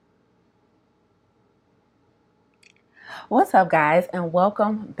What's up, guys, and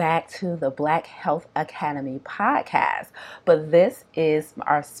welcome back to the Black Health Academy podcast. But this is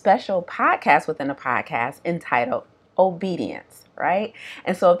our special podcast within a podcast entitled Obedience, right?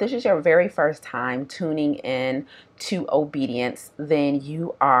 And so, if this is your very first time tuning in to Obedience, then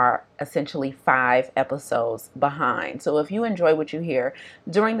you are essentially 5 episodes behind. So, if you enjoy what you hear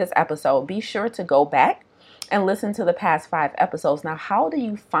during this episode, be sure to go back and listen to the past 5 episodes. Now, how do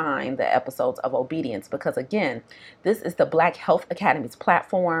you find the episodes of Obedience? Because again, this is the Black Health Academy's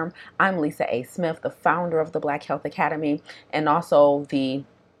platform. I'm Lisa A. Smith, the founder of the Black Health Academy, and also the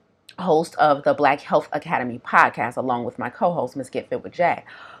host of the Black Health Academy podcast, along with my co-host, Ms. Get Fit with Jay.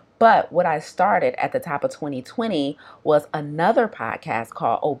 But what I started at the top of 2020 was another podcast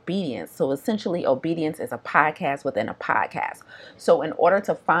called Obedience. So essentially, Obedience is a podcast within a podcast. So in order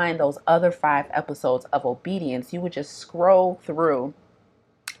to find those other 5 episodes of Obedience, you would just scroll through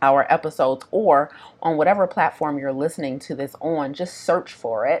our episodes, or on whatever platform you're listening to this on, just search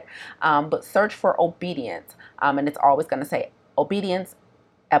for it. But search for Obedience. And it's always going to say Obedience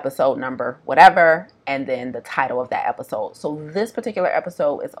episode number, whatever, and then the title of that episode. So this particular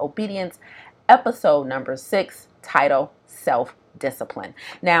episode is Obedience, episode number 6, title Self-Discipline.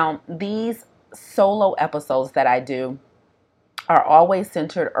 Now, these solo episodes that I do are always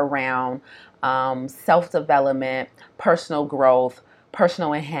centered around self-development, personal growth,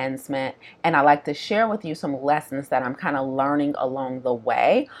 personal enhancement, and I like to share with you some lessons that I'm kind of learning along the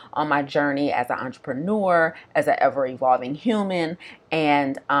way on my journey as an entrepreneur, as an ever-evolving human,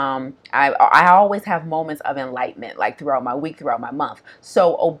 and I always have moments of enlightenment, like throughout my week, throughout my month.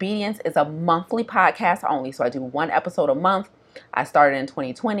 So Obedience is a monthly podcast only, so I do 1 episode a month. I started in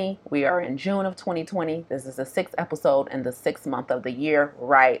 2020. We are in June of 2020. This is the 6th episode in the 6th month of the year,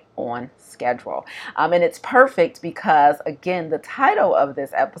 right on schedule. And it's perfect because, again, the title of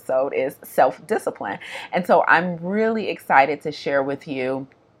this episode is Self-Discipline. And so I'm really excited to share with you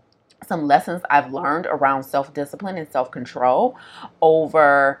some lessons I've learned around self-discipline and self-control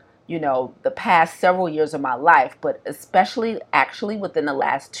over the past several years of my life, but especially actually within the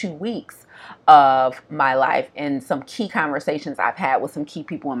last 2 weeks of my life and some key conversations I've had with some key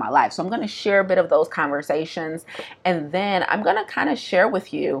people in my life. So I'm going to share a bit of those conversations, and then I'm going to kind of share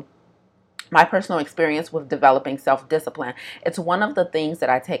with you my personal experience with developing self-discipline. It's one of the things that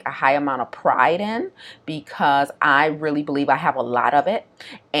I take a high amount of pride in because I really believe I have a lot of it.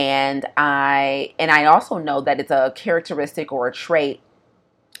 And I also know that it's a characteristic or a trait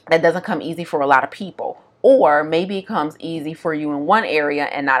that doesn't come easy for a lot of people. Or maybe it comes easy for you in one area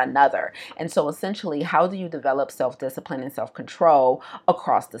and not another. And so essentially, how do you develop self-discipline and self-control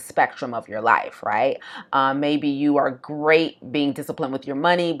across the spectrum of your life, right? Maybe you are great being disciplined with your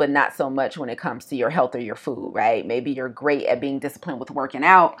money, but not so much when it comes to your health or your food, right? Maybe you're great at being disciplined with working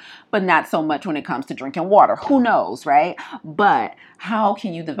out, but not so much when it comes to drinking water. Who knows, right? But how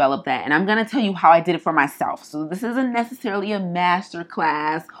can you develop that? And I'm going to tell you how I did it for myself. So this isn't necessarily a master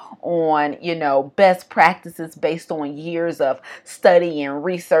class on, best practices based on years of study and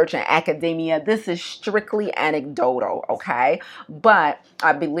research and academia. This is strictly anecdotal, okay? But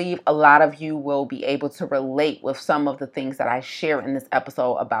I believe a lot of you will be able to relate with some of the things that I share in this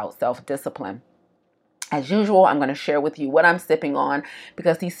episode about self-discipline. As usual, I'm going to share with you what I'm sipping on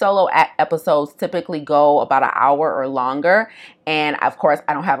because these solo episodes typically go about an hour or longer. And of course,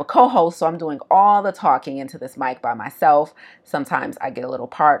 I don't have a co-host, so I'm doing all the talking into this mic by myself. Sometimes I get a little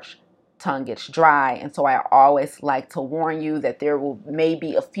parched, tongue gets dry. And so I always like to warn you that there may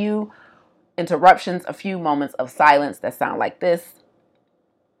be a few interruptions, a few moments of silence that sound like this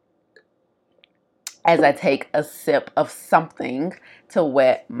as I take a sip of something to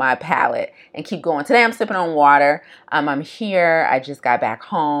wet my palate and keep going. Today I'm sipping on water. I'm here. I just got back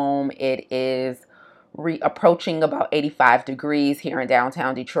home. It is approaching about 85 degrees here in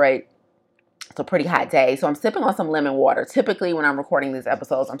downtown Detroit. It's a pretty hot day. So I'm sipping on some lemon water. Typically when I'm recording these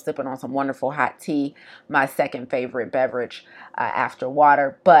episodes, I'm sipping on some wonderful hot tea, my second favorite beverage after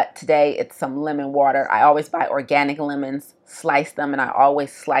water. But today it's some lemon water. I always buy organic lemons, slice them, and I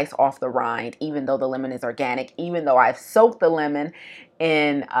always slice off the rind, even though the lemon is organic, even though I've soaked the lemon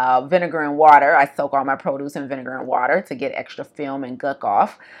in vinegar and water. I soak all my produce in vinegar and water to get extra film and guck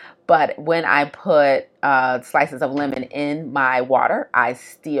off. But when I put slices of lemon in my water, I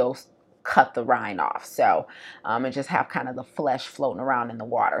still cut the rind off. So, and just have kind of the flesh floating around in the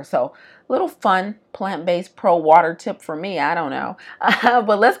water. So little fun plant-based pro water tip for me. I don't know.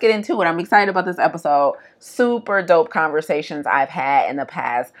 But let's get into it. I'm excited about this episode. Super dope conversations I've had in the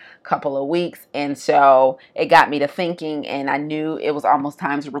past couple of weeks. And so it got me to thinking, and I knew it was almost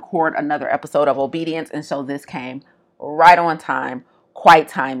time to record another episode of Obedience. And so this came right on time, quite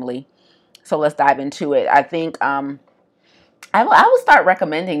timely. So let's dive into it. I think, I will start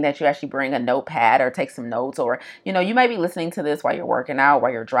recommending that you actually bring a notepad or take some notes, or, you might be listening to this while you're working out,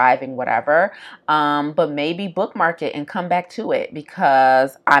 while you're driving, whatever. But maybe bookmark it and come back to it,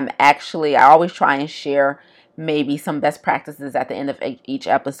 because I always try and share maybe some best practices at the end of each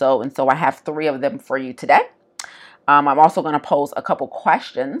episode. And so I have 3 of them for you today. I'm also going to pose a couple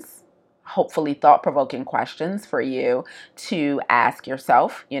questions, hopefully thought-provoking questions for you to ask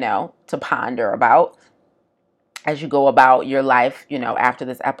yourself, to ponder about as you go about your life, after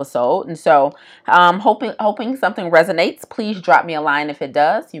this episode. And so, hoping something resonates. Please drop me a line if it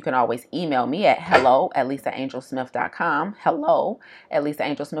does. You can always email me at hello@lisaangelsmith.com,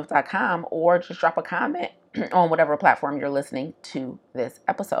 hello@lisaangelsmith.com, or just drop a comment on whatever platform you're listening to this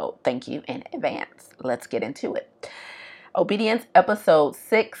episode. Thank you in advance. Let's get into it. Obedience, episode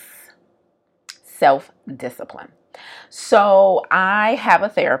 6, self-discipline. So I have a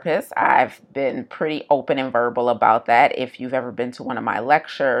therapist. I've been pretty open and verbal about that. If you've ever been to one of my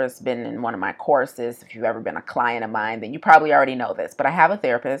lectures, been in one of my courses, if you've ever been a client of mine, then you probably already know this. But I have a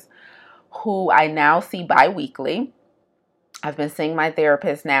therapist who I now see bi-weekly. I've been seeing my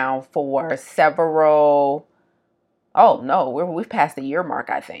therapist now for we've passed the year mark,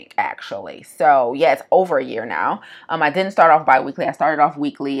 I think, actually. So yeah, it's over a year now. I didn't start off bi-weekly. I started off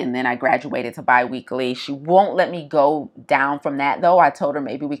weekly, and then I graduated to bi-weekly. She won't let me go down from that, though. I told her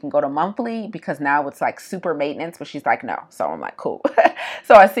maybe we can go to monthly, because now it's like super maintenance, but she's like, no. So I'm like, cool.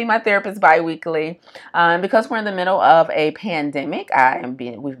 So I see my therapist bi-weekly. Because we're in the middle of a pandemic,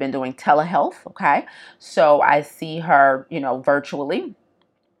 we've been doing telehealth, okay? So I see her, virtually,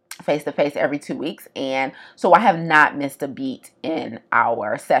 face-to-face every 2 weeks. And so I have not missed a beat in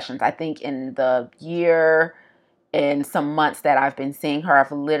our sessions. I think in the year and some months that I've been seeing her,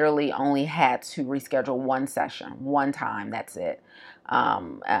 I've literally only had to reschedule one session, one time. That's it.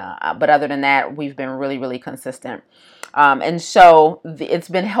 But other than that, we've been really, really consistent. And so it's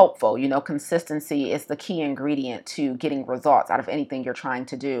been helpful. Consistency is the key ingredient to getting results out of anything you're trying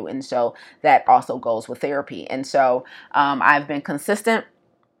to do. And so that also goes with therapy. And so I've been consistent,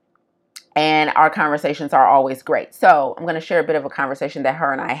 and our conversations are always great. So I'm going to share a bit of a conversation that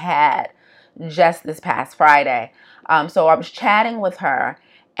her and I had just this past Friday. So I was chatting with her,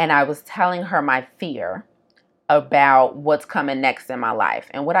 and I was telling her my fear about what's coming next in my life.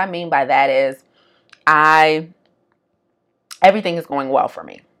 And what I mean by that is everything is going well for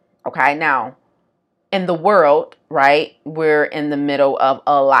me. Okay. Now, in the world, right, we're in the middle of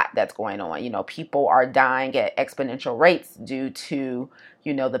a lot that's going on. People are dying at exponential rates due to,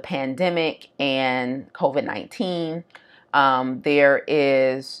 the pandemic and COVID-19. There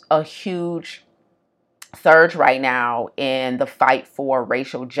is a huge surge right now in the fight for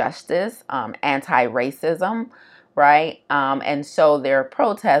racial justice, anti-racism, right? And so there are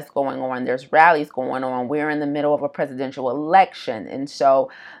protests going on. There's rallies going on. We're in the middle of a presidential election. And so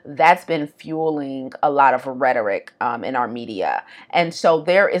that's been fueling a lot of rhetoric in our media. And so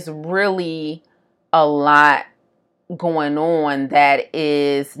there is really a lot going on that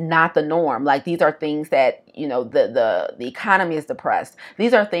is not the norm. Like, these are things that, the economy is depressed.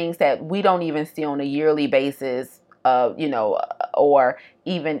 These are things that we don't even see on a yearly basis, or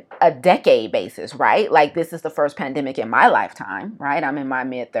even a decade basis, right? Like, this is the first pandemic in my lifetime, right? I'm in my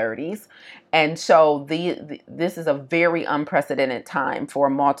mid-30s. And so this is a very unprecedented time for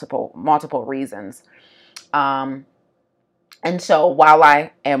multiple reasons. And so while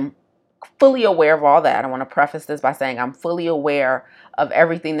I am fully aware of all that, I want to preface this by saying I'm fully aware of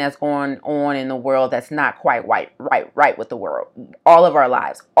everything that's going on in the world that's not quite right with the world. All of our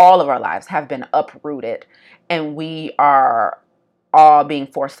lives have been uprooted, and we are all being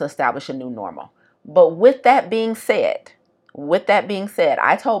forced to establish a new normal. But with that being said,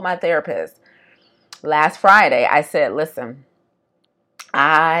 I told my therapist last Friday, I said, listen,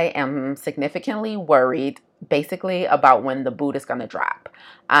 I am significantly worried basically about when the boot is going to drop.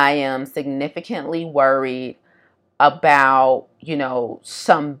 I am significantly worried about,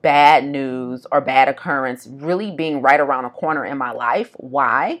 some bad news or bad occurrence really being right around a corner in my life.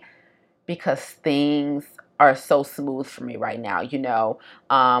 Why? Because things are so smooth for me right now.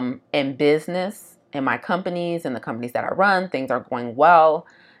 In business, in my companies, in the companies that I run, things are going well.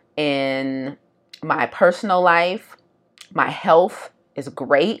 In my personal life, my health is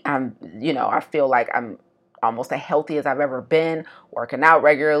great. I feel like I'm almost as healthy as I've ever been, working out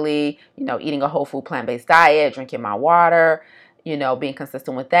regularly, eating a whole food plant-based diet, drinking my water, being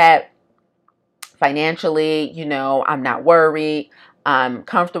consistent with that. Financially, I'm not worried. I'm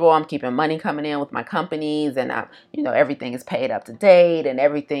comfortable. I'm keeping money coming in with my companies, and everything is paid up to date, and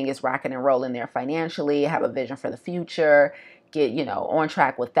everything is rocking and rolling there financially. I have a vision for the future, get, on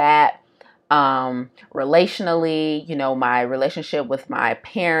track with that. Relationally, my relationship with my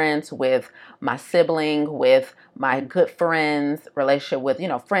parents, with my sibling, with my good friends, relationship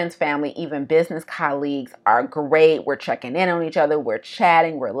with, friends, family, even business colleagues are great. We're checking in on each other. We're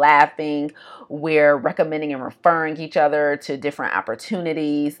chatting. We're laughing. We're recommending and referring each other to different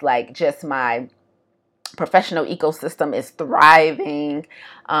opportunities. Like, just my professional ecosystem is thriving.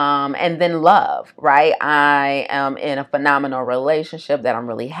 And then love, right? I am in a phenomenal relationship that I'm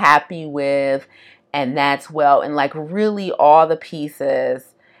really happy with. And that's and like really all the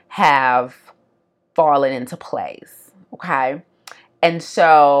pieces have fallen into place. Okay. And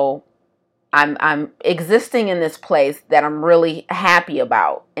so I'm existing in this place that I'm really happy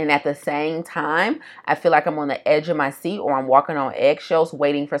about. And at the same time, I feel like I'm on the edge of my seat, or I'm walking on eggshells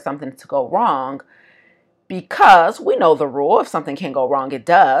waiting for something to go wrong. Because we know the rule, if something can go wrong, it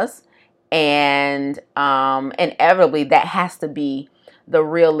does. And inevitably, that has to be the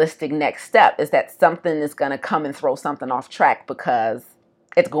realistic next step, is that something is going to come and throw something off track because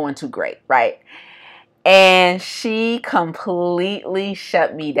it's going too great, right? And she completely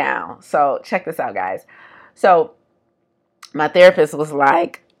shut me down. So check this out, guys. So my therapist was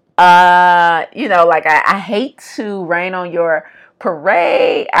like, I hate to rain on your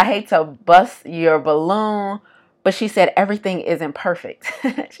parade. I hate to bust your balloon. But she said, everything isn't perfect.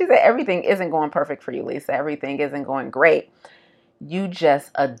 She said, everything isn't going perfect for you, Lisa. Everything isn't going great. You just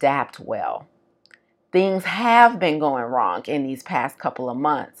adapt well. Things have been going wrong in these past couple of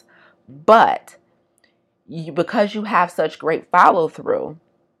months. But because you have such great follow through,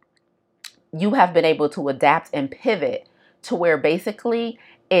 you have been able to adapt and pivot to where basically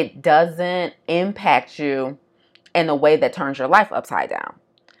it doesn't impact you in a way that turns your life upside down.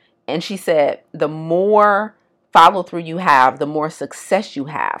 And she said, the more follow through you have, the more success you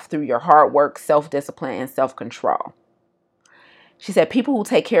have through your hard work, self-discipline, and self-control. She said, people who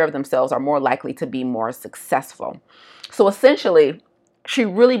take care of themselves are more likely to be more successful. So essentially, she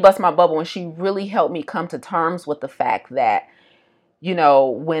really bust my bubble, and she really helped me come to terms with the fact that,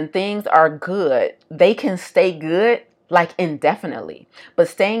 when things are good, they can stay good like indefinitely. But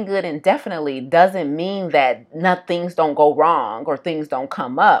staying good indefinitely doesn't mean that things don't go wrong or things don't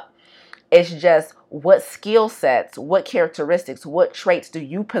come up. It's just, what skill sets, what characteristics, what traits do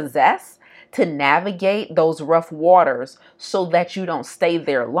you possess to navigate those rough waters so that you don't stay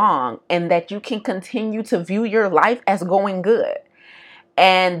there long, and that you can continue to view your life as going good.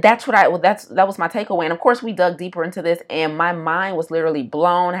 And that was my takeaway. And of course, we dug deeper into this, and my mind was literally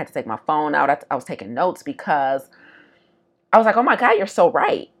blown. I had to take my phone out. I was taking notes because I was like, oh my God, you're so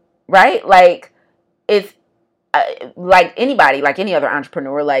right. Right? Like, it's like anybody, like any other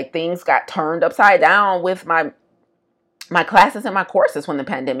entrepreneur, like things got turned upside down with my classes and my courses when the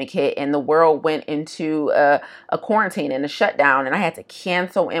pandemic hit, and the world went into a quarantine and a shutdown, and I had to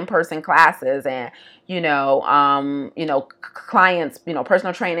cancel in-person classes, and clients,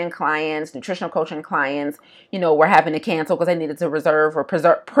 personal training clients, nutritional coaching clients, were having to cancel because they needed to reserve or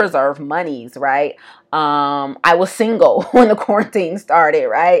preserve monies, right? I was single when the quarantine started,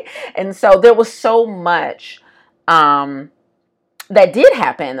 right? And so there was so much that did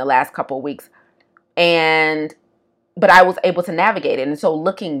happen in the last couple of weeks, but I was able to navigate it. And so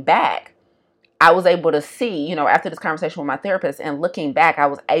looking back, I was able to see, after this conversation with my therapist, and looking back, I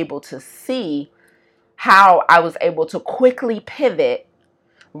was able to see how I was able to quickly pivot,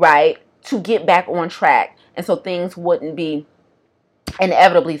 right, to get back on track. And so things wouldn't be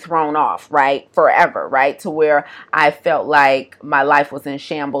inevitably thrown off, right, forever, right, to where I felt like my life was in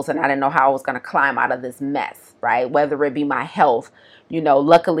shambles and I didn't know how I was going to climb out of this mess, right, whether it be my health.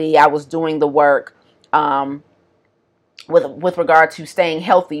 Luckily I was doing the work with regard to staying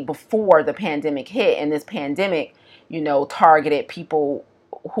healthy before the pandemic hit, and this pandemic, targeted people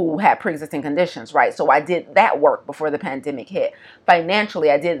who had pre-existing conditions, right? So I did that work before the pandemic hit. Financially,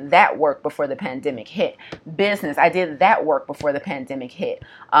 I did that work before the pandemic hit. Business, I did that work before the pandemic hit.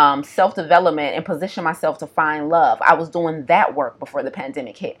 Self-development and position myself to find love, I was doing that work before the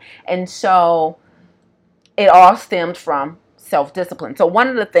pandemic hit. And so it all stemmed from self-discipline. So one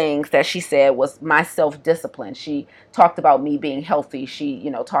of the things that she said was my self-discipline. She talked about me being healthy.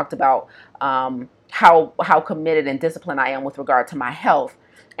 She, talked about how committed and disciplined I am with regard to my health,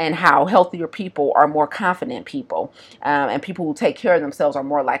 and how healthier people are more confident people, and people who take care of themselves are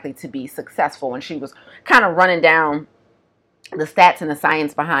more likely to be successful. And she was kind of running down the stats and the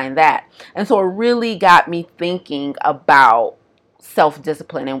science behind that. And so it really got me thinking about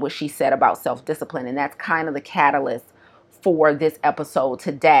self-discipline and what she said about self-discipline. And that's kind of the catalyst for this episode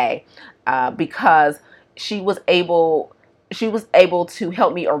today, because she was able to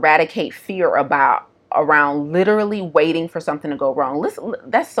help me eradicate fear about around literally waiting for something to go wrong. Listen,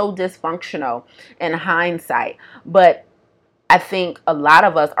 that's so dysfunctional in hindsight. But I think a lot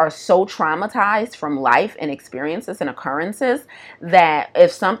of us are so traumatized from life and experiences and occurrences that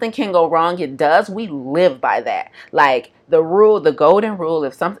if something can go wrong, it does. We live by that. Like the rule, the golden rule,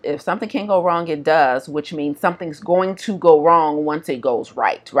 if something can go wrong, it does, which means something's going to go wrong once it goes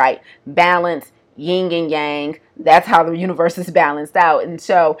right, right? Balance, yin and yang. That's how the universe is balanced out. And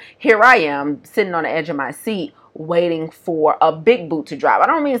so here I am sitting on the edge of my seat waiting for a big boot to drop. I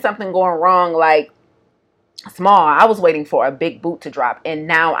don't mean something going wrong like small. I was waiting for a big boot to drop, and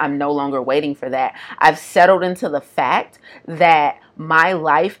now I'm no longer waiting for that. I've settled into the fact that my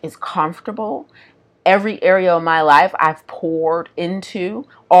life is comfortable. Every area of my life I've poured into.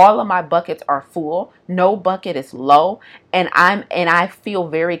 All of my buckets are full. No bucket is low, and I feel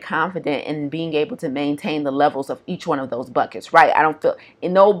very confident in being able to maintain the levels of each one of those buckets, right? I don't feel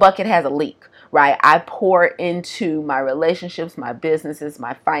no bucket has a leak. Right. I pour into my relationships, my businesses,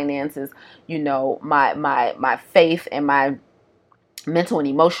 my finances, my faith and my mental and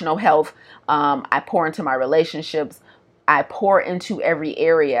emotional health. I pour into my relationships. I pour into every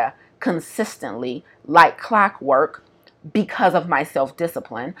area consistently like clockwork because of my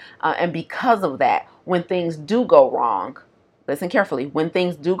self-discipline. And because of that, when things do go wrong, listen carefully, when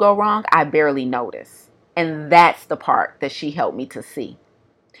things do go wrong, I barely notice. And that's the part that she helped me to see.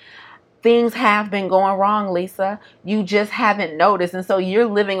 Things have been going wrong, Lisa. You just haven't noticed. And so you're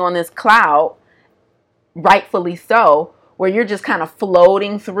living on this cloud, rightfully so, where you're just kind of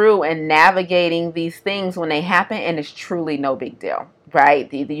floating through and navigating these things when they happen. And it's truly no big deal,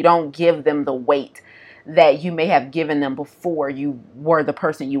 right? You don't give them the weight that you may have given them before you were the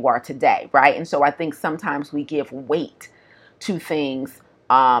person you are today, right? And so I think sometimes we give weight to things,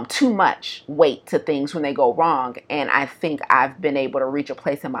 too much weight to things when they go wrong. And I think I've been able to reach a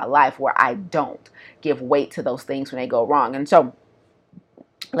place in my life where I don't give weight to those things when they go wrong. And so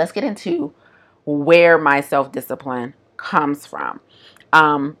let's get into where my self-discipline comes from.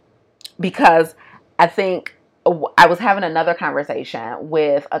 Because I think I was having another conversation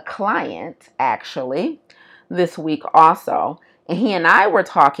with a client actually this week also. And he and I were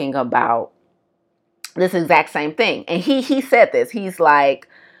talking about this exact same thing. And he said this. He's like,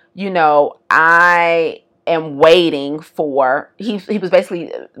 I am waiting for, he was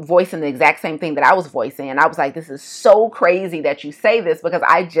basically voicing the exact same thing that I was voicing. And I was like, this is so crazy that you say this, because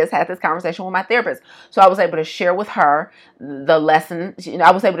I just had this conversation with my therapist. So I was able to share with her the lessons,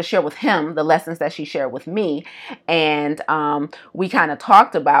 I was able to share with him the lessons that she shared with me. And we kind of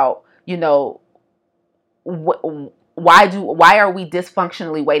talked about, why are we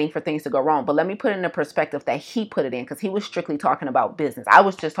dysfunctionally waiting for things to go wrong? But let me put it in the perspective that he put it in, because he was strictly talking about business. I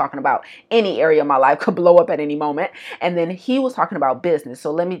was just talking about any area of my life could blow up at any moment. And then he was talking about business.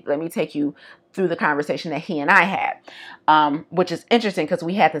 So let me take you through the conversation that he and I had, which is interesting because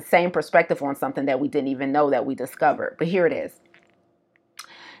we had the same perspective on something that we didn't even know that we discovered. But here it is.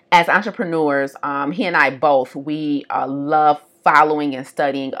 As entrepreneurs, he and I both, we love following and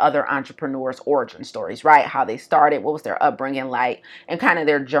studying other entrepreneurs' origin stories, right? How they started, what was their upbringing like, and kind of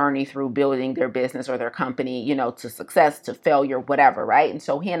their journey through building their business or their company, to success, to failure, whatever, right? And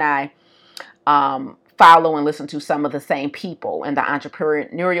so he and I follow and listen to some of the same people in the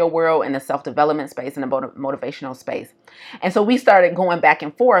entrepreneurial world, in the self-development space, in the motivational space. And so we started going back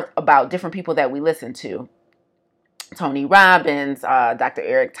and forth about different people that we listen to. Tony Robbins, Dr.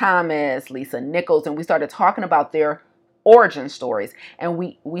 Eric Thomas, Lisa Nichols, and we started talking about their origin stories. And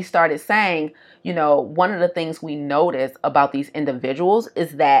we started saying, one of the things we noticed about these individuals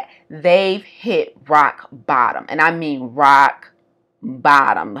is that they've hit rock bottom. And I mean rock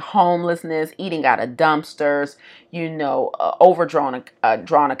bottom. Homelessness, eating out of dumpsters, overdrawn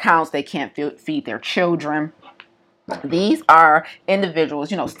drawn accounts. They can't feed their children. These are individuals,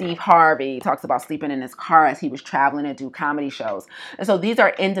 Steve Harvey talks about sleeping in his car as he was traveling to do comedy shows. And so these are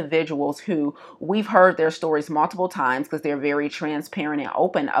individuals who we've heard their stories multiple times because they're very transparent and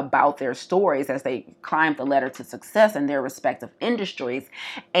open about their stories as they climb the ladder to success in their respective industries.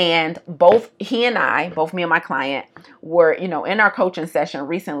 And both he and I, both me and my client, were, in our coaching session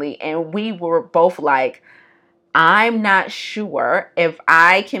recently, and we were both like, I'm not sure if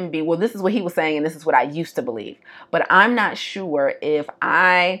I can be, well, this is what he was saying, and this is what I used to believe, but I'm not sure if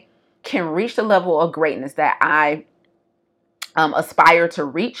I can reach the level of greatness that I aspire to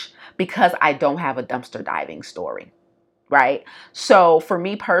reach because I don't have a dumpster diving story, right? So for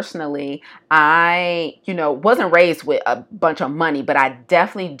me personally, I, wasn't raised with a bunch of money, but I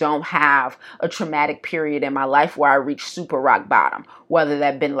definitely don't have a traumatic period in my life where I reached super rock bottom, whether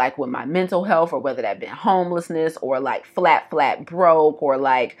that been like with my mental health or whether that been homelessness or like flat broke or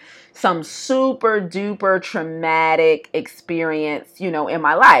like some super duper traumatic experience, in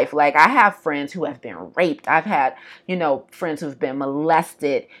my life. Like I have friends who have been raped. I've had, friends who've been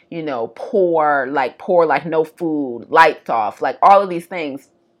molested, poor, like no food, lights off, like all of these things.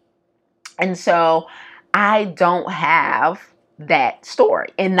 And so I don't have that story,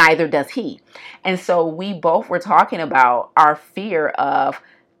 and neither does he. And so we both were talking about our fear of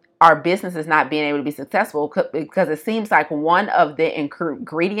our businesses not being able to be successful because it seems like one of the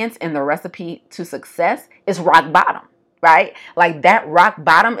ingredients in the recipe to success is rock bottom. Right? Like that rock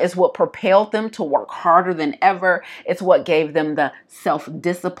bottom is what propelled them to work harder than ever. It's what gave them the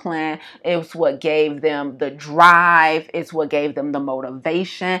self-discipline. It's what gave them the drive. It's what gave them the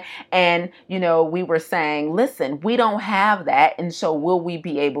motivation. And, we were saying, listen, we don't have that. And so will we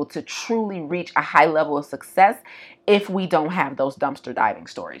be able to truly reach a high level of success if we don't have those dumpster diving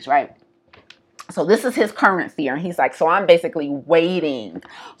stories, right? So this is his current fear. And he's like, so I'm basically waiting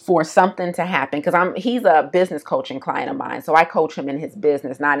for something to happen because he's a business coaching client of mine. So I coach him in his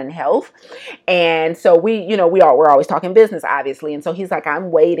business, not in health. And so we're always talking business, obviously. And so he's like,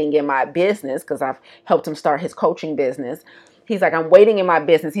 I'm waiting in my business because I've helped him start his coaching business. He's like, I'm waiting in my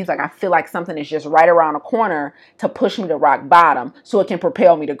business. He's like, I feel like something is just right around the corner to push me to rock bottom so it can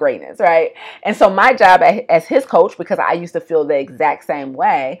propel me to greatness, right? And so my job as his coach, because I used to feel the exact same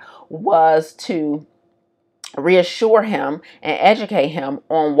way, was to reassure him and educate him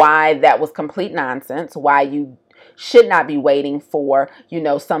on why that was complete nonsense, why you should not be waiting for,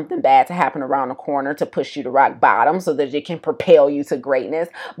 something bad to happen around the corner to push you to rock bottom so that it can propel you to greatness.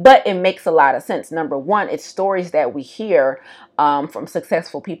 But it makes a lot of sense. Number one, it's stories that we hear from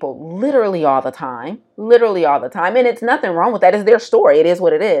successful people literally all the time. And it's nothing wrong with that. It's their story. It is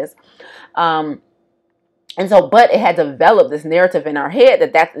what it is. And so, but it had developed this narrative in our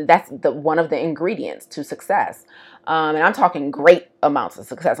head that's one of the ingredients to success. And I'm talking great amounts of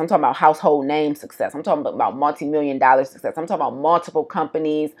success. I'm talking about household name success. I'm talking about multi-million-dollar success. I'm talking about multiple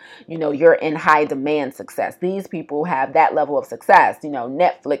companies. You're in high demand success. These people have that level of success,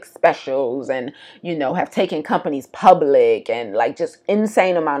 Netflix specials and, have taken companies public and like just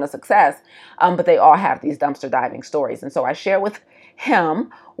insane amount of success. But they all have these dumpster diving stories. And so I share with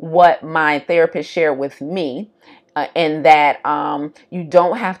him what my therapist shared with me. And that you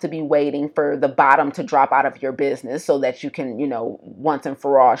don't have to be waiting for the bottom to drop out of your business so that you can, once and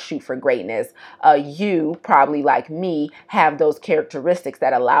for all shoot for greatness. You probably, like me, have those characteristics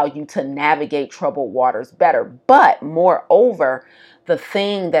that allow you to navigate troubled waters better. But moreover, the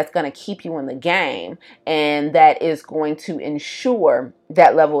thing that's going to keep you in the game and that is going to ensure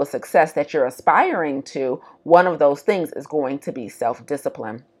that level of success that you're aspiring to, one of those things is going to be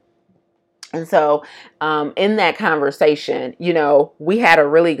self-discipline. And so in that conversation, we had a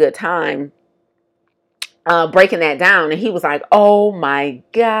really good time breaking that down. And he was like, oh my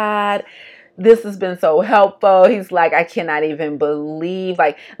God, this has been so helpful. He's like, I cannot even believe,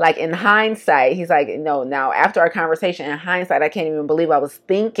 like in hindsight, he's like, no, now after our conversation, in hindsight, I can't even believe I was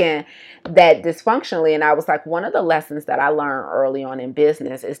thinking that dysfunctionally. And I was like, one of the lessons that I learned early on in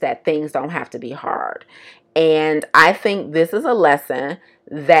business is that things don't have to be hard. And I think this is a lesson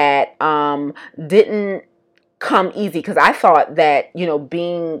that didn't come easy because I thought that,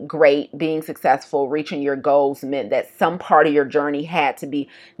 being great, being successful, reaching your goals meant that some part of your journey had to be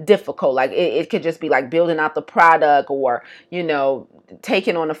difficult. Like it could just be like building out the product or,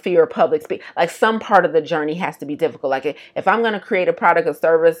 taking on a fear of public speak. Like some part of the journey has to be difficult. Like if I'm going to create a product or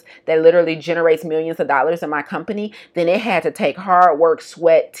service that literally generates millions of dollars in my company, then it had to take hard work,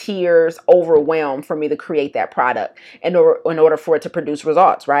 sweat, tears, overwhelm for me to create that product in order for it to produce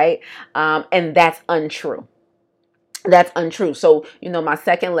results, right? And that's untrue. That's untrue. So, my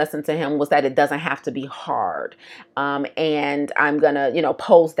second lesson to him was that it doesn't have to be hard. And I'm going to,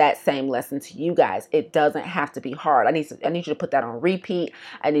 pose that same lesson to you guys. It doesn't have to be hard. I need you to put that on repeat.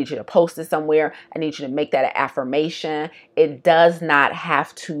 I need you to post it somewhere. I need you to make that an affirmation. It does not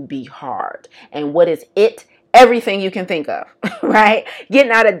have to be hard. And what is it? Everything you can think of, right?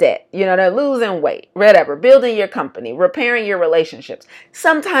 Getting out of debt, losing weight, whatever, building your company, repairing your relationships.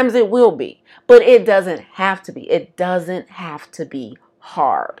 Sometimes it will be, but it doesn't have to be. It doesn't have to be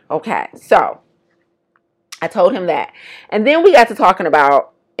hard. Okay. So I told him that. And then we got to talking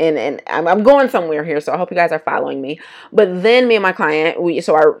about, and I'm going somewhere here, so I hope you guys are following me. But then me and my client,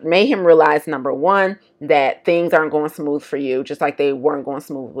 so I made him realize, number one, that things aren't going smooth for you, just like they weren't going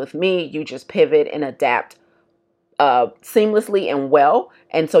smooth with me. You just pivot and adapt seamlessly and well,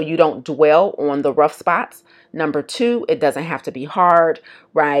 and so you don't dwell on the rough spots. Number two, it doesn't have to be hard,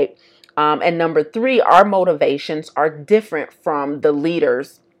 right? And number three, our motivations are different from the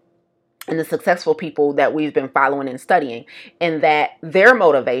leaders and the successful people that we've been following and studying, in that their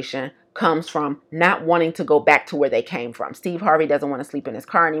motivation comes from not wanting to go back to where they came from. Steve Harvey doesn't want to sleep in his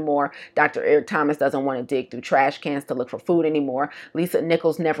car anymore. Dr. Eric Thomas doesn't want to dig through trash cans to look for food anymore. Lisa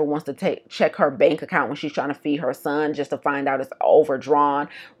Nichols never wants to check her bank account when she's trying to feed her son just to find out it's overdrawn,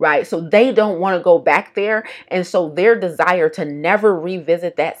 right? So they don't want to go back there. And so their desire to never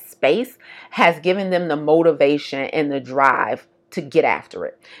revisit that space has given them the motivation and the drive to get after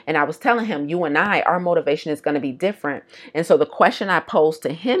it. And I was telling him, you and I, our motivation is going to be different. And so the question I posed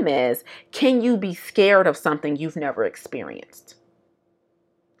to him is, can you be scared of something you've never experienced?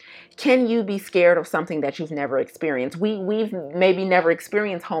 Can you be scared of something that you've never experienced? We've maybe never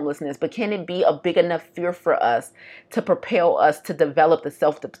experienced homelessness, but can it be a big enough fear for us to propel us to develop the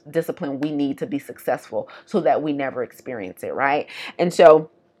self-discipline we need to be successful so that we never experience it, right? And so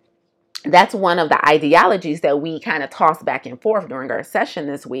that's one of the ideologies that we kind of toss back and forth during our session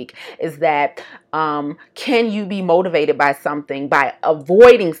this week, is that can you be motivated by something, by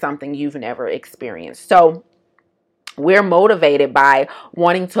avoiding something you've never experienced? So we're motivated by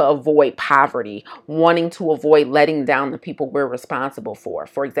wanting to avoid poverty, wanting to avoid letting down the people we're responsible for.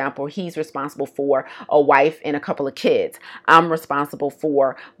 For example, he's responsible for a wife and a couple of kids. I'm responsible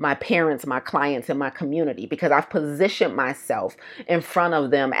for my parents, my clients, and my community, because I've positioned myself in front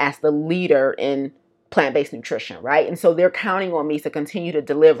of them as the leader in plant-based nutrition, right? And so they're counting on me to continue to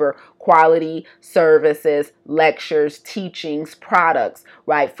deliver quality services, lectures, teachings, products,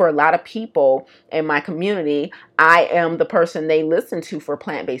 right? For a lot of people in my community, I am the person they listen to for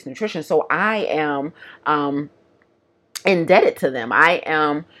plant-based nutrition. So I am indebted to them.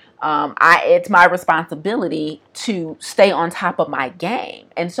 It's my responsibility to stay on top of my game.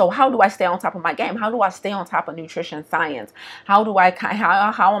 And so how do I stay on top of my game? How do I stay on top of nutrition science? How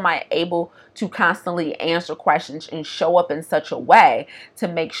am I able to constantly answer questions and show up in such a way to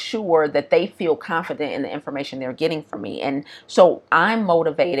make sure that they feel confident in the information they're getting from me? And so I'm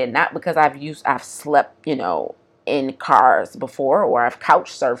motivated, not because I've slept, in cars before, or I've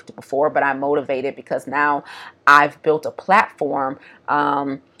couch surfed before, but I'm motivated because now I've built a platform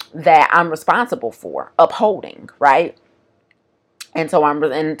that I'm responsible for upholding, right? And so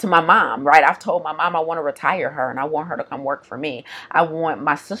and to my mom, right? I've told my mom I want to retire her and I want her to come work for me. I want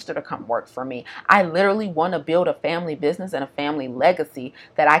my sister to come work for me. I literally want to build a family business and a family legacy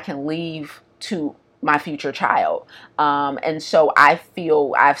that I can leave to my future child. And so I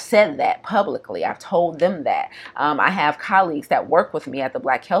feel I've said that publicly. I've told them that. I have colleagues that work with me at the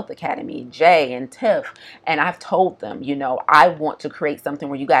Black Health Academy, Jay and Tiff, and I've told them, I want to create something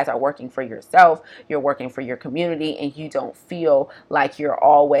where you guys are working for yourself, you're working for your community, and you don't feel like you're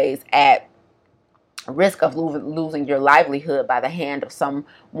always at risk of losing your livelihood by the hand of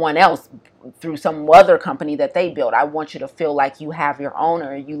someone else through some other company that they built. I want you to feel like you have your own,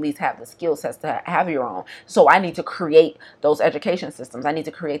 or you at least have the skill sets to have your own. So I need to create those education systems. I need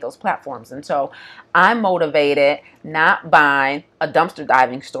to create those platforms. And so I'm motivated not by a dumpster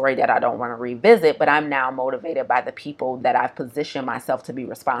diving story that I don't want to revisit, but I'm now motivated by the people that I've positioned myself to be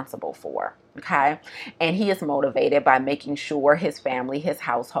responsible for. Okay. And he is motivated by making sure his family, his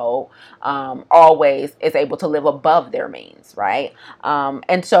household, always is able to live above their means. Right.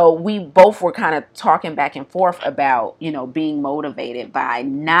 And so we both were kind of talking back and forth about, being motivated by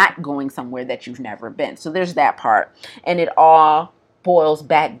not going somewhere that you've never been. So there's that part. And it all boils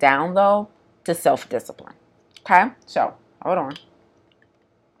back down, though, to self-discipline. Okay. So hold on.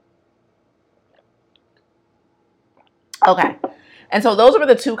 Okay. And so those were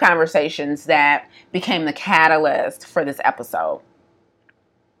the two conversations that became the catalyst for this episode.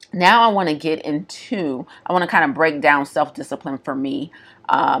 Now I want to kind of break down self-discipline for me.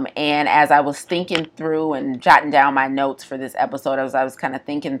 And as I was thinking through and jotting down my notes for this episode, as I was kind of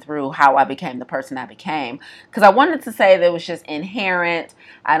thinking through how I became the person I became, because I wanted to say that it was just inherent.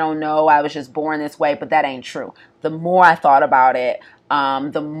 I don't know. I was just born this way, but that ain't true. The more I thought about it,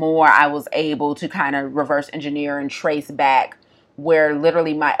 the more I was able to kind of reverse engineer and trace back where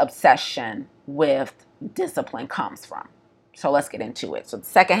literally my obsession with discipline comes from. So let's get into it. So the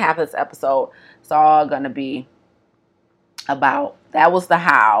second half of this episode is all going to be about, that was the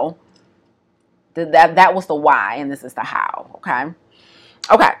how, that was the why, and this is the how, okay,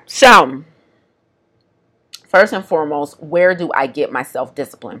 so first and foremost, where do I get my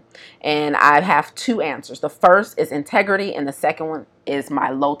self-discipline? And I have two answers. The first is integrity, and the second one is my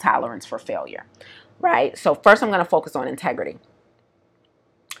low tolerance for failure, right? So first I'm going to focus on integrity.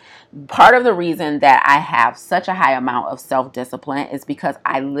 Part of the reason that I have such a high amount of self-discipline is because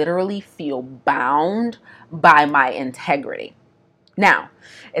I literally feel bound by my integrity. Now,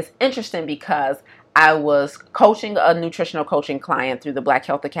 it's interesting because I was coaching a nutritional coaching client through the Black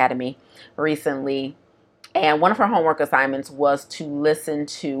Health Academy recently, and one of her homework assignments was to listen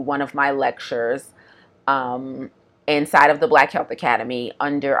to one of my lectures inside of the Black Health Academy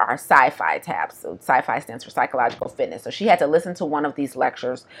under our sci-fi tab. So sci-fi stands for psychological fitness. So she had to listen to one of these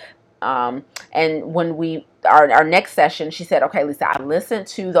lectures. And when our next session, she said, okay, Lisa, I listened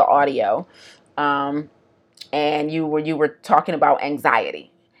to the audio, and you were talking about anxiety.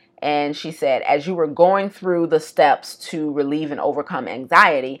 And she said, as you were going through the steps to relieve and overcome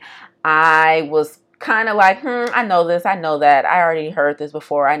anxiety, I was kind of like, I know this, I know that, I already heard this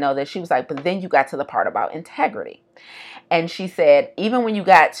before, I know this. She was like, but then you got to the part about integrity. And she said, even when you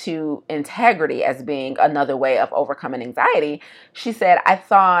got to integrity as being another way of overcoming anxiety, she said, I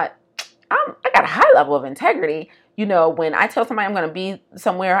thought, I got a high level of integrity. You know, when I tell somebody I'm going to be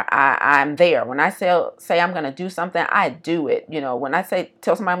somewhere, I'm there. When I say I'm going to do something, I do it. You know, when I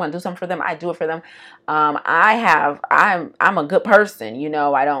tell somebody I'm going to do something for them, I do it for them. I'm a good person. You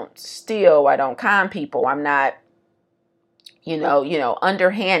know, I don't steal. I don't con people. I'm not,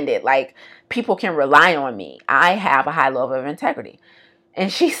 underhanded. Like, people can rely on me. I have a high level of integrity.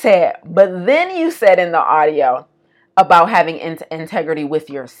 And she said, but then you said in the audio about having integrity with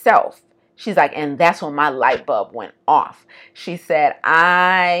yourself. She's like, and that's when my light bulb went off. She said,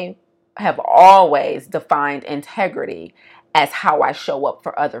 I have always defined integrity as how I show up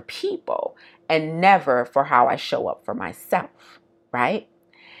for other people and never for how I show up for myself, right?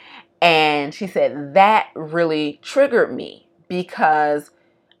 And she said, that really triggered me because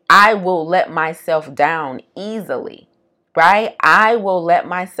I will let myself down easily, right? I will let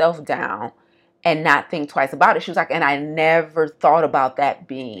myself down and not think twice about it. She was like, and I never thought about that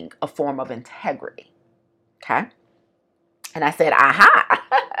being a form of integrity. Okay. And I said, aha,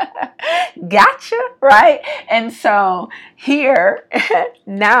 gotcha, right? And so here,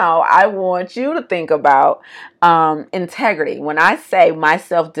 now I want you to think about integrity. When I say my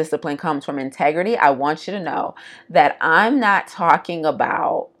self-discipline comes from integrity, I want you to know that I'm not talking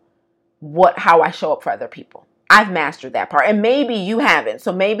about how I show up for other people. I've mastered that part. And maybe you haven't.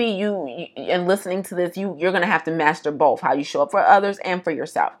 So maybe you in listening to this, you're going to have to master both, how you show up for others and for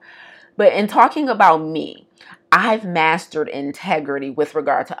yourself. But in talking about me, I've mastered integrity with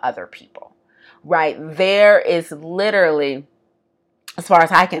regard to other people, right? There is literally, as far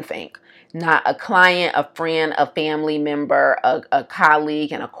as I can think, not a client, a friend, a family member, a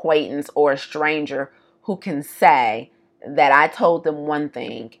colleague, an acquaintance, or a stranger who can say that I told them one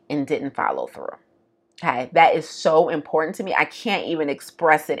thing and didn't follow through. Okay, that is so important to me. I can't even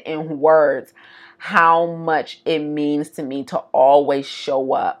express it in words how much it means to me to always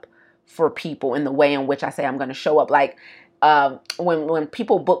show up for people in the way in which I say I'm going to show up. Like when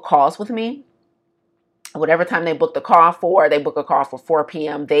people book calls with me, whatever time they book the call for, they book a call for 4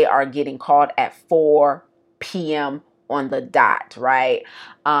 p.m., they are getting called at 4 p.m. on the dot, right?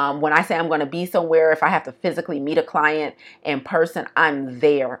 When I say I'm going to be somewhere, if I have to physically meet a client in person, I'm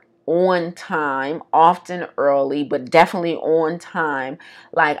there on time, often early, but definitely on time.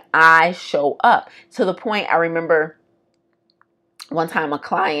 Like, I show up to the point. I remember one time a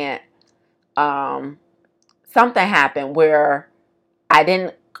client, something happened where I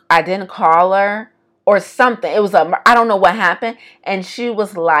didn't call her or something. It was I don't know what happened. And she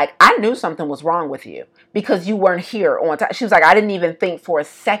was like, I knew something was wrong with you because you weren't here on time. She was like, I didn't even think for a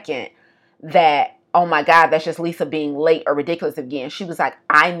second that, oh my God, that's just Lisa being late or ridiculous again. She was like,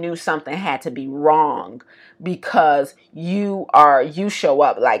 I knew something had to be wrong because you show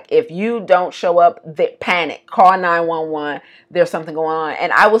up. Like, if you don't show up, panic, call 911. There's something going on.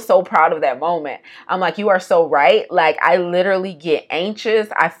 And I was so proud of that moment. I'm like, you are so right. Like, I literally get anxious.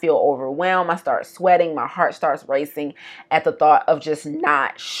 I feel overwhelmed. I start sweating. My heart starts racing at the thought of just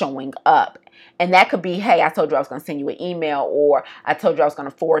not showing up. And that could be, hey, I told you I was going to send you an email, or I told you I was going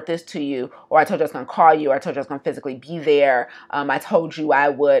to forward this to you, or I told you I was going to call you, or I told you I was going to physically be there. I told you I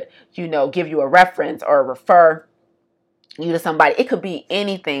would, give you a reference or refer you to somebody. It could be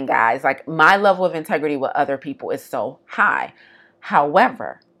anything, guys. Like, my level of integrity with other people is so high.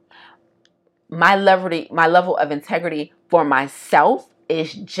 However, my level of integrity for myself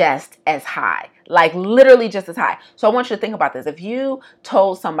is just as high. Like, literally just as high. So I want you to think about this. If you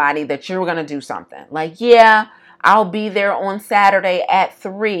told somebody that you were going to do something, like, yeah, I'll be there on Saturday at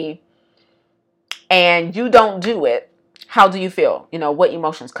 3, and you don't do it, how do you feel? What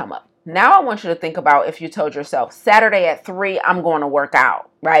emotions come up? Now I want you to think about if you told yourself, Saturday at 3, I'm going to work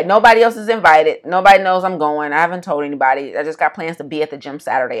out, right? Nobody else is invited. Nobody knows I'm going. I haven't told anybody. I just got plans to be at the gym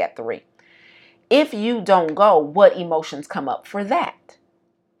Saturday at 3. If you don't go, what emotions come up for that,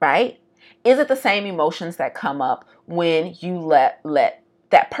 right? Is it the same emotions that come up when you let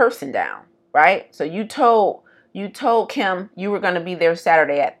that person down, right? So you told Kim you were going to be there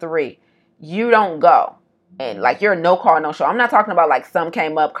Saturday at 3. You don't go. And like you're a no call, no show. I'm not talking about like some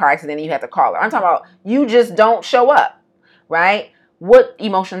came up, car accident, and you had to call her. I'm talking about you just don't show up, right? What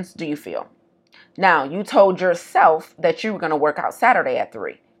emotions do you feel? Now, you told yourself that you were going to work out Saturday at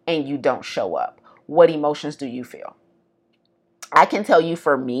 3 and you don't show up. What emotions do you feel? I can tell you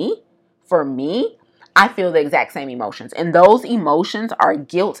for me, I feel the exact same emotions. And those emotions are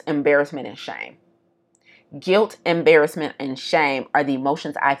guilt, embarrassment, and shame. Guilt, embarrassment, and shame are the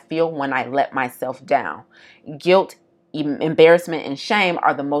emotions I feel when I let myself down. Guilt, embarrassment, and shame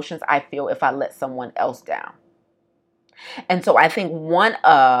are the emotions I feel if I let someone else down. And so I think one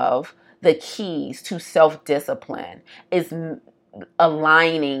of the keys to self-discipline is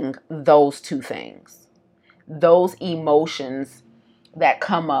aligning those two things. Those emotions that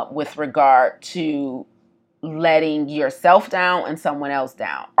come up with regard to letting yourself down and someone else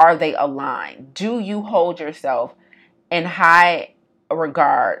down. Are they aligned? Do you hold yourself in high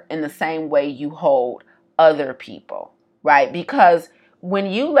regard in the same way you hold other people, right? Because when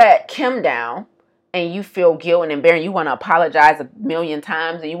you let Kim down and you feel guilt and embarrassed, you want to apologize a million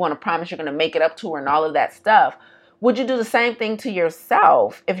times and you want to promise you're going to make it up to her and all of that stuff. Would you do the same thing to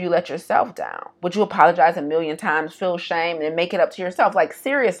yourself if you let yourself down? Would you apologize a million times, feel shame, and make it up to yourself? Like,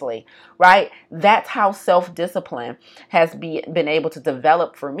 seriously, right? That's how self-discipline has been able to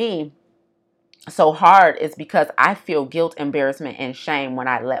develop for me so hard, is because I feel guilt, embarrassment, and shame when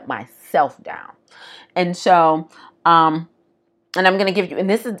I let myself down. And so, and I'm going to give you, and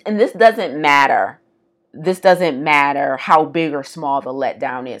this doesn't matter. This doesn't matter how big or small the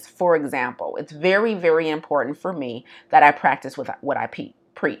letdown is. For example, it's very, very important for me that I practice with what I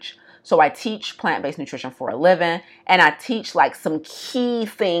preach. So I teach plant-based nutrition for a living, and I teach like some key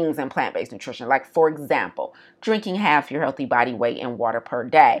things in plant-based nutrition. Like, for example, drinking half your healthy body weight in water per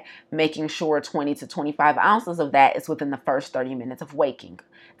day, making sure 20 to 25 ounces of that is within the first 30 minutes of waking.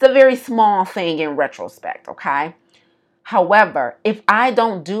 It's a very small thing in retrospect, okay? However, if I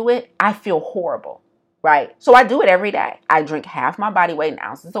don't do it, I feel horrible. Right? So I do it every day. I drink half my body weight in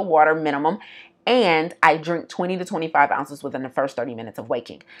ounces of water minimum, and I drink 20 to 25 ounces within the first 30 minutes of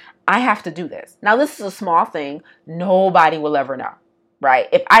waking. I have to do this. Now, this is a small thing. Nobody will ever know, right?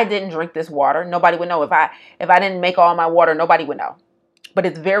 If I didn't drink this water, nobody would know. If I didn't make all my water, nobody would know. But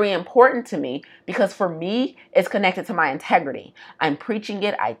it's very important to me because for me, it's connected to my integrity. I'm preaching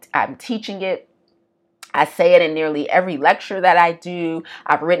it. I'm teaching it. I say it in nearly every lecture that I do.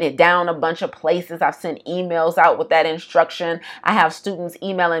 I've written it down a bunch of places. I've sent emails out with that instruction. I have students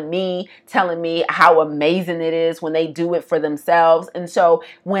emailing me, telling me how amazing it is when they do it for themselves. And so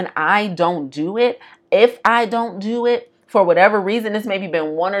when I don't do it, if I don't do it, for whatever reason, this maybe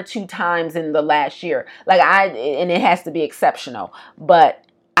been 1 or 2 times in the last year, and it has to be exceptional, but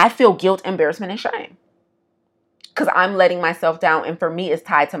I feel guilt, embarrassment, and shame. Because I'm letting myself down, and for me, it's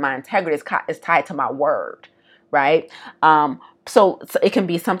tied to my integrity. It's tied to my word, right? So it can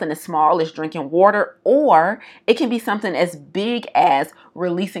be something as small as drinking water, or it can be something as big as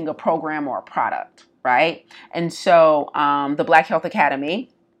releasing a program or a product, right? And so the Black Health Academy,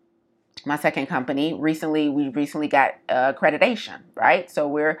 my second company, we recently got accreditation, right? So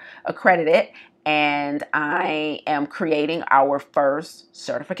we're accredited, and I am creating our first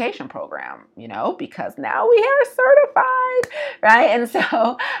certification program, because now we are certified, right? And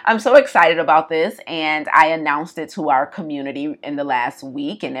so I'm so excited about this, and I announced it to our community in the last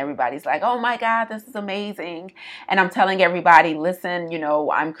week, and everybody's like, oh my God, this is amazing. And I'm telling everybody, listen,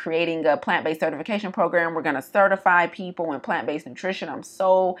 I'm creating a plant-based certification program. We're going to certify people in plant-based nutrition. I'm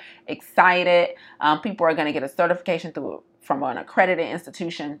so excited. People are going to get a certification from an accredited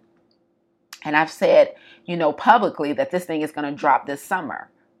institution. And I've said, publicly that this thing is going to drop this summer,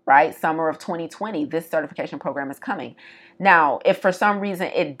 right? Summer of 2020, this certification program is coming. Now, if for some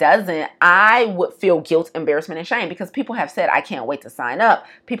reason it doesn't, I would feel guilt, embarrassment, and shame because people have said, I can't wait to sign up.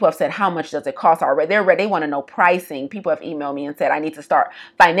 People have said, how much does it cost already? They want to know pricing. People have emailed me and said, I need to start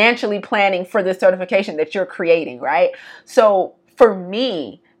financially planning for this certification that you're creating, right? So for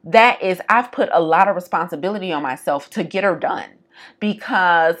me, I've put a lot of responsibility on myself to get her done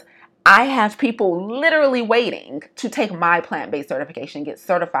because I have people literally waiting to take my plant-based certification, get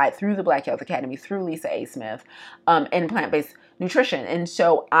certified through the Black Health Academy, through Lisa A. Smith, in plant-based nutrition. And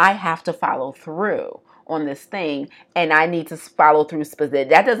so I have to follow through on this thing and I need to follow through specific.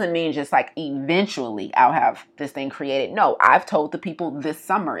 That doesn't mean just like eventually I'll have this thing created. No, I've told the people this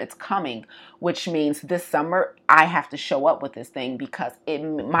summer it's coming, which means this summer I have to show up with this thing because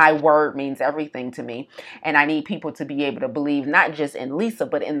my word means everything to me. And I need people to be able to believe not just in Lisa,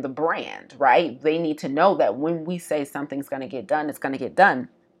 but in the brand, right? They need to know that when we say something's going to get done, it's going to get done.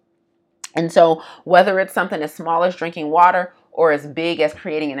 And so whether it's something as small as drinking water or as big as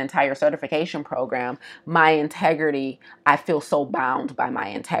creating an entire certification program, my integrity, I feel so bound by my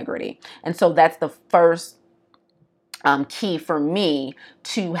integrity. And so that's the first key for me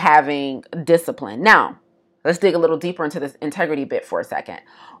to having discipline. Now, let's dig a little deeper into this integrity bit for a second.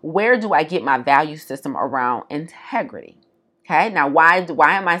 Where do I get my value system around integrity? Okay, now why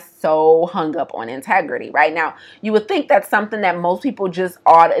am I so hung up on integrity? Right now, you would think that's something that most people just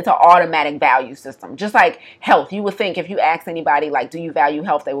it's an automatic value system. Just like health, you would think if you ask anybody like, do you value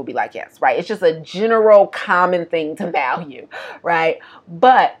health? They will be like, yes, right? It's just a general common thing to value, right?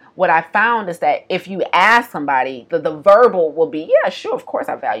 But what I found is that if you ask somebody, the verbal will be, yeah, sure, of course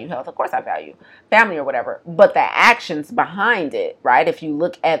I value health, of course I value family or whatever. But the actions behind it, right? If you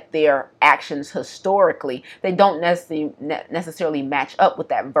look at their actions historically, they don't necessarily match up with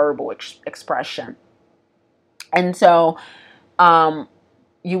that verbal expression. And so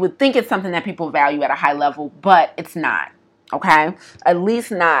you would think it's something that people value at a high level, but it's not. Okay, at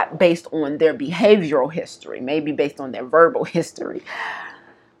least not based on their behavioral history, maybe based on their verbal history.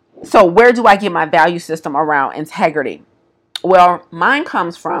 So where do I get my value system around integrity? Well, mine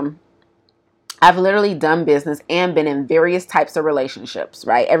comes from, I've literally done business and been in various types of relationships,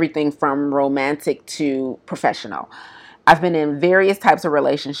 right? Everything from romantic to professional. I've been in various types of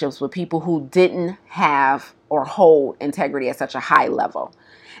relationships with people who didn't have or hold integrity at such a high level.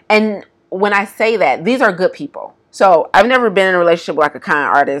 And when I say that, these are good people. So I've never been in a relationship with like a con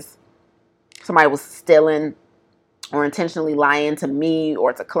artist. Somebody was stealing or intentionally lying to me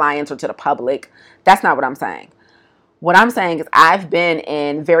or to clients or to the public. That's not what I'm saying. What I'm saying is I've been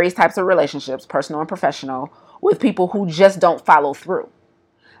in various types of relationships, personal and professional, with people who just don't follow through.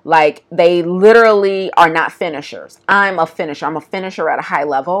 Like they literally are not finishers. I'm a finisher. I'm a finisher at a high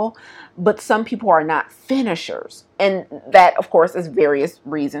level, but some people are not finishers. And that, of course, is various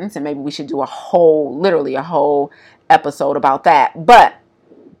reasons. And maybe we should do literally a whole episode about that. But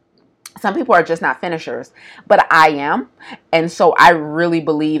some people are just not finishers, but I am. And so I really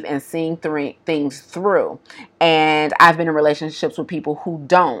believe in seeing things through. And I've been in relationships with people who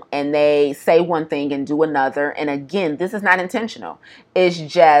don't, and they say one thing and do another. And again, this is not intentional. It's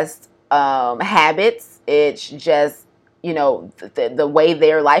just habits. It's just, the way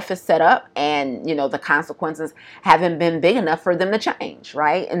their life is set up, and, the consequences haven't been big enough for them to change.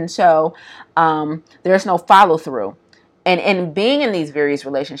 Right. And so there's no follow through. And being in these various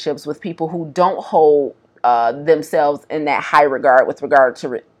relationships with people who don't hold themselves in that high regard with regard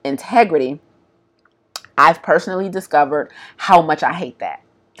to integrity, I've personally discovered how much I hate that.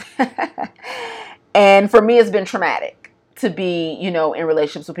 And for me, it's been traumatic to be, in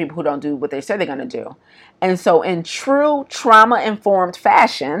relationships with people who don't do what they say they're going to do. And so in true trauma-informed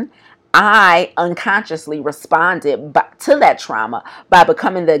fashion, I unconsciously responded to that trauma by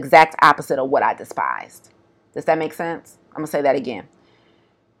becoming the exact opposite of what I despised. Does that make sense? I'm going to say that again.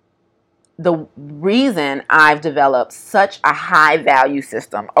 The reason I've developed such a high value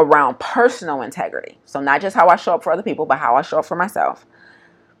system around personal integrity, so not just how I show up for other people, but how I show up for myself,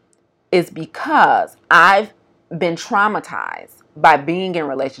 is because I've been traumatized by being in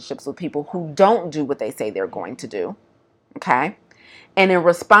relationships with people who don't do what they say they're going to do. Okay? And in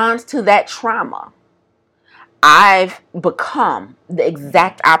response to that trauma, I've become the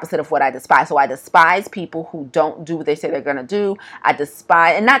exact opposite of what I despise. So I despise people who don't do what they say they're going to do. I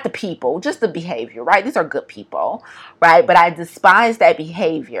despise, and not the people, just the behavior, right? These are good people, right? But I despise that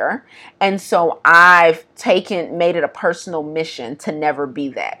behavior. And so I've made it a personal mission to never be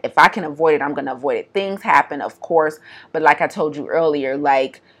that. If I can avoid it, I'm going to avoid it. Things happen, of course. But like I told you earlier,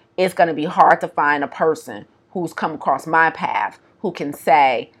 like it's going to be hard to find a person who's come across my path who can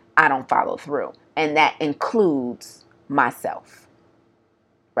say, I don't follow through. And that includes myself,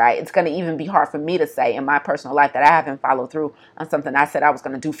 right? It's going to even be hard for me to say in my personal life that I haven't followed through on something I said I was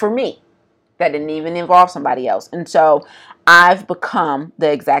going to do for me that didn't even involve somebody else. And so I've become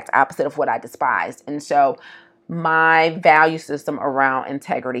the exact opposite of what I despised. And so my value system around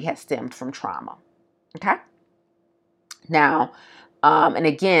integrity has stemmed from trauma. Okay? Now, and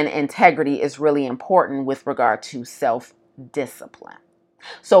again, integrity is really important with regard to self-discipline.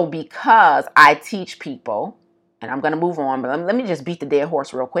 So because I teach people and I'm going to move on, but let me just beat the dead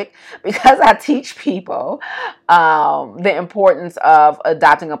horse real quick, because I teach people the importance of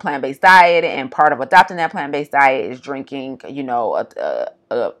adopting a plant-based diet, and part of adopting that plant-based diet is drinking,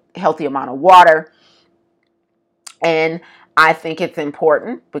 a healthy amount of water. And I think it's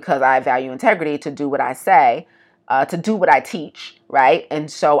important, because I value integrity, to do what I say, to do what I teach, right? And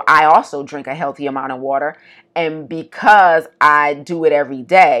so I also drink a healthy amount of water. And because I do it every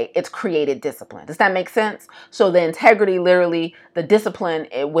day, it's created discipline. Does that make sense? So the integrity, literally, the discipline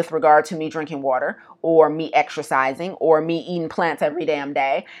with regard to me drinking water, or me exercising, or me eating plants every damn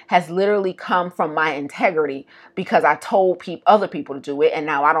day, has literally come from my integrity, because I told other people to do it, and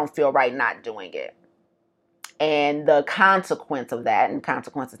now I don't feel right not doing it. And the consequence of that, and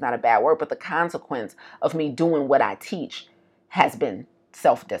consequence is not a bad word, but the consequence of me doing what I teach has been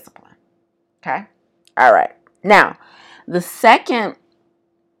self-discipline. Okay? All right. Now, the second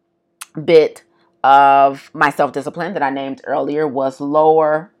bit of my self-discipline that I named earlier was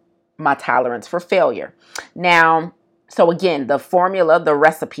lower my tolerance for failure. Now, so again, the formula, the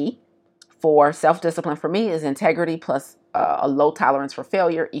recipe for self-discipline for me is integrity plus a low tolerance for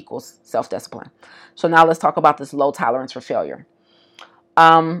failure equals self-discipline. So now let's talk about this low tolerance for failure.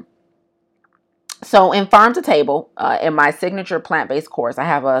 So in Farm to Table, in my signature plant-based course, I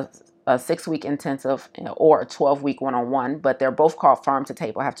have a 6-week intensive or a 12-week one-on-one, but they're both called Farm to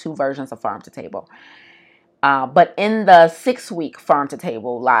Table. I have 2 versions of Farm to Table. But in the 6-week Farm to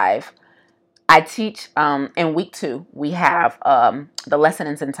Table live, I teach, in week 2, we have the lesson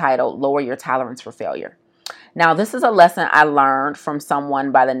is entitled Lower Your Tolerance for Failure. Now, this is a lesson I learned from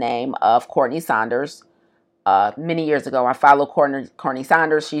someone by the name of Courtney Saunders. Many years ago, I follow Courtney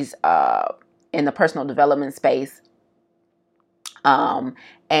Saunders. She's in the personal development space. And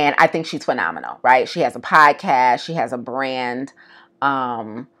I think she's phenomenal, right? She has a podcast. She has a brand.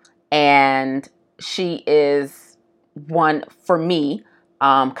 And she is one, for me,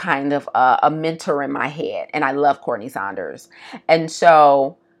 kind of a mentor in my head. And I love Courtney Saunders. And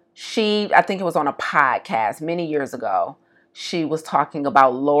so I think it was on a podcast many years ago, she was talking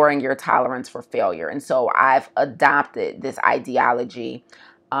about lowering your tolerance for failure. And so I've adopted this ideology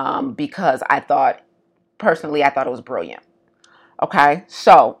because I thought it was brilliant. Okay,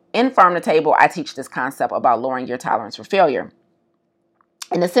 so in Farm to Table, I teach this concept about lowering your tolerance for failure.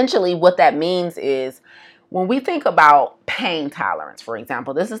 And essentially what that means is, when we think about pain tolerance, for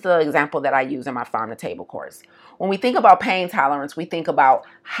example, this is the example that I use in my Farm to Table course. When we think about pain tolerance, we think about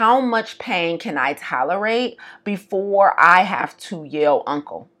how much pain can I tolerate before I have to yell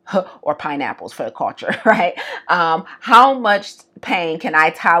uncle or pineapples for the culture, right? How much pain can I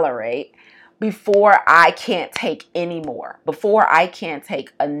tolerate before I can't take any more, before I can't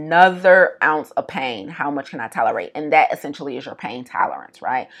take another ounce of pain? How much can I tolerate? And that essentially is your pain tolerance,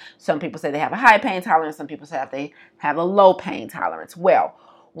 right? Some people say they have a high pain tolerance. Some people say they have a low pain tolerance. Well,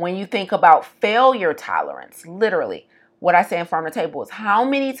 when you think about failure tolerance, literally, what I say in Farm to Table is, how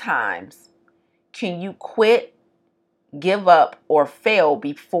many times can you quit, give up, or fail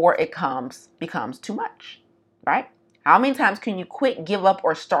before it becomes too much, right? How many times can you quit, give up,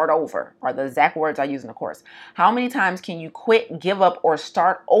 or start over? Are the exact words I use in the course. How many times can you quit, give up, or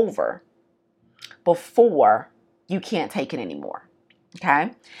start over before you can't take it anymore?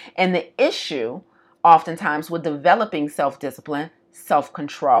 Okay? And the issue, oftentimes, with developing self-discipline,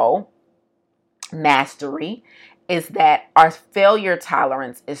 self-control, mastery, is that our failure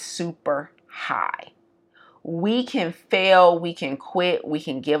tolerance is super high. We can fail, we can quit, we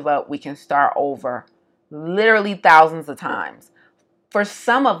can give up, we can start over literally thousands of times. For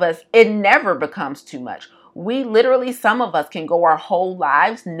some of us, it never becomes too much. Some of us can go our whole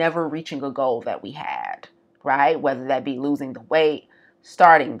lives never reaching a goal that we had, right? Whether that be losing the weight,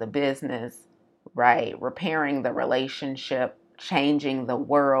 starting the business, right? Repairing the relationship, changing the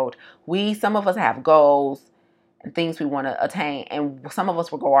world. Some of us have goals and things we want to attain, and some of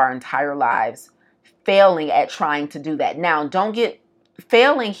us will go our entire lives failing at trying to do that. Now,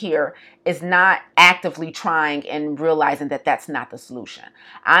 failing here is not actively trying and realizing that that's not the solution.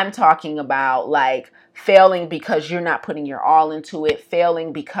 I'm talking about like failing because you're not putting your all into it,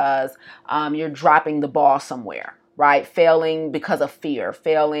 failing because you're dropping the ball somewhere, right? Failing because of fear,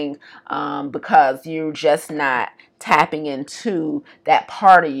 failing because you're just not tapping into that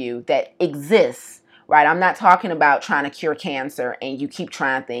part of you that exists, right? I'm not talking about trying to cure cancer and you keep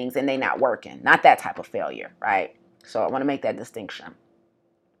trying things and they're not working. Not that type of failure, right? So I want to make that distinction.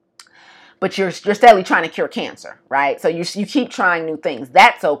 But you're steadily trying to cure cancer, right? So you keep trying new things.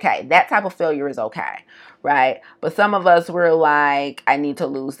 That's okay. That type of failure is okay, right? But some of us, we're like, I need to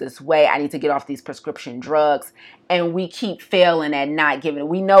lose this weight. I need to get off these prescription drugs. And we keep failing at not giving.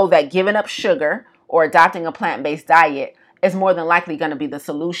 We know that giving up sugar or adopting a plant-based diet is more than likely going to be the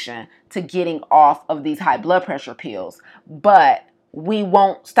solution to getting off of these high blood pressure pills. But we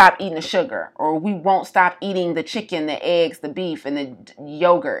won't stop eating the sugar, or we won't stop eating the chicken, the eggs, the beef, and the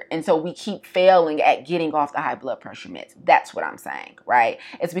yogurt. And so we keep failing at getting off the high blood pressure meds. That's what I'm saying, right?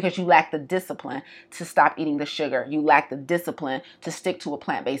 It's because you lack the discipline to stop eating the sugar. You lack the discipline to stick to a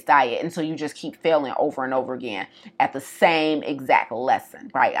plant-based diet. And so you just keep failing over and over again at the same exact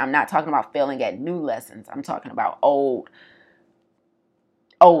lesson, right? I'm not talking about failing at new lessons. I'm talking about old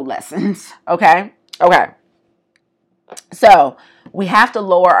lessons, okay? Okay. So we have to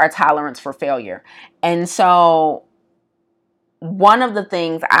lower our tolerance for failure. And so one of the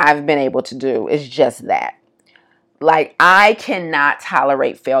things I've been able to do is just that. Like, I cannot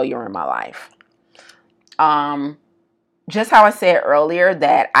tolerate failure in my life. Just how I said earlier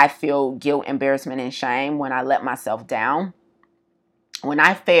that I feel guilt, embarrassment, and shame when I let myself down. When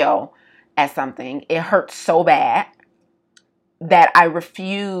I fail at something, it hurts so bad that I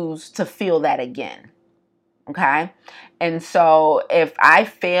refuse to feel that again. Okay. And so if I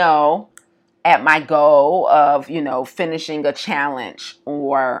fail at my goal of, finishing a challenge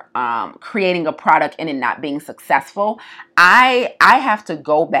or creating a product and it not being successful, I have to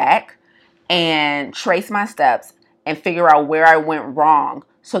go back and trace my steps and figure out where I went wrong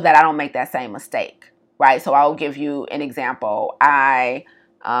so that I don't make that same mistake. Right. So I'll give you an example. I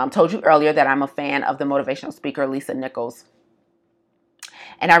told you earlier that I'm a fan of the motivational speaker, Lisa Nichols.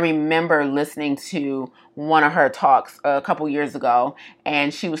 And I remember listening to one of her talks a couple years ago,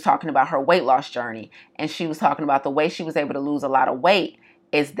 and she was talking about her weight loss journey. And she was talking about the way she was able to lose a lot of weight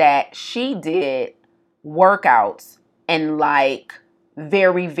is that she did workouts in like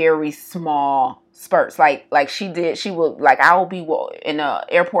very, very small spurts. Like I will be in the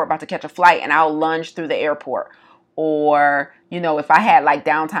airport about to catch a flight and I'll lunge through the airport. Or, if I had like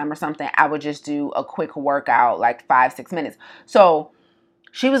downtime or something, I would just do a quick workout, like 5-6 minutes. So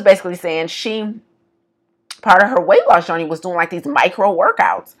she was basically saying part of her weight loss journey was doing like these micro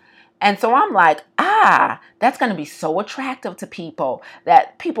workouts. And so I'm like, that's going to be so attractive to people,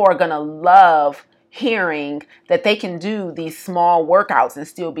 that people are going to love hearing that they can do these small workouts and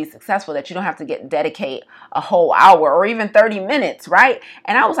still be successful, that you don't have to dedicate a whole hour or even 30 minutes, right?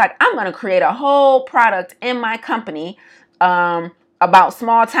 And I was like, I'm going to create a whole product in my company, about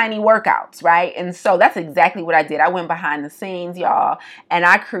small, tiny workouts, right? And so that's exactly what I did. I went behind the scenes, y'all, and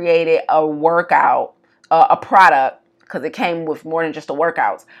I created a workout, a product, because it came with more than just the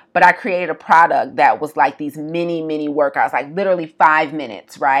workouts. But I created a product that was like these mini workouts, like literally 5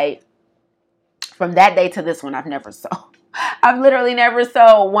 minutes, right? From that day to this one, I've literally never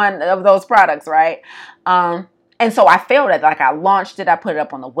sold one of those products, right? And so I failed at it. Like, I launched it. I put it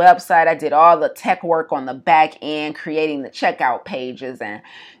up on the website. I did all the tech work on the back end, creating the checkout pages and,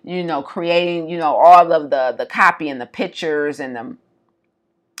 creating, all of the copy and the pictures and the,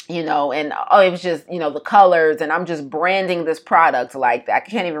 it was just, the colors, and I'm just branding this product like that. I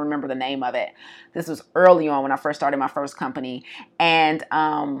can't even remember the name of it. This was early on when I first started my first company. And,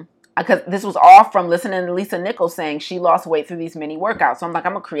 because this was all from listening to Lisa Nichols saying she lost weight through these mini workouts. So I'm like,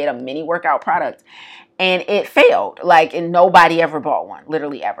 I'm going to create a mini workout product. And it failed. And nobody ever bought one,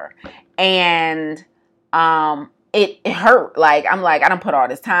 literally ever. And it hurt. I'm like, I don't put all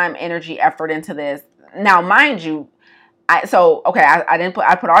this time, energy, effort into this. Now, mind you, I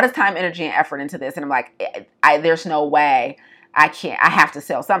put all this time, energy, and effort into this. And I'm like, there's no way I have to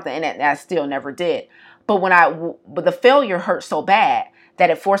sell something. And I still never did. But the failure hurt so bad that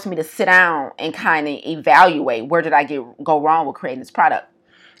it forced me to sit down and kind of evaluate, where did I go wrong with creating this product?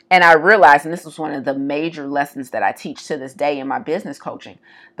 And I realized, and this was one of the major lessons that I teach to this day in my business coaching,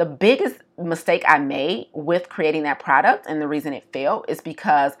 the biggest mistake I made with creating that product, and the reason it failed, is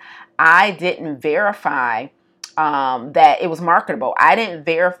because I didn't verify that it was marketable. I didn't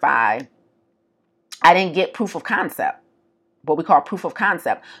get proof of concept. What we call proof of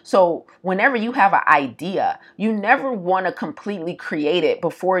concept. So whenever you have an idea, you never want to completely create it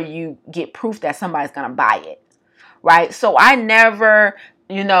before you get proof that somebody's going to buy it, right? So I never,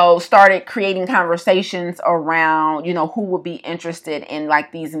 started creating conversations around, who would be interested in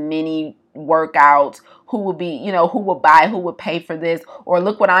like these mini workouts, who would be, who would buy, who would pay for this, or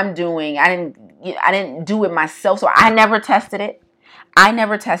look what I'm doing. I didn't do it myself. So I never tested it.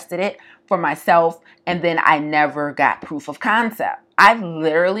 For myself, and then I never got proof of concept. I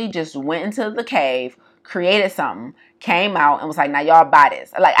literally just went into the cave, created something, came out, and was like, now y'all buy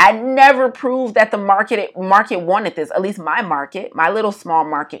this. Like, I never proved that the market wanted this. At least my market, my little small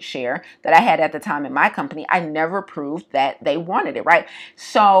market share that I had at the time in my company, I never proved that they wanted it, right?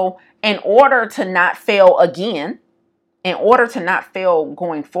 So in order to not fail again, in order to not fail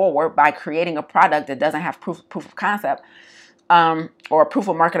going forward by creating a product that doesn't have proof of concept, or proof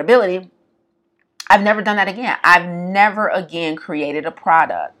of marketability, I've never done that again. I've never again created a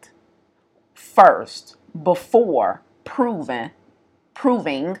product first before proving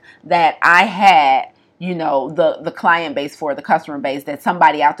that I had, the client base for the customer base, that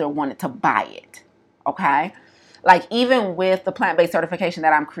somebody out there wanted to buy it. Okay. Like even with the plant-based certification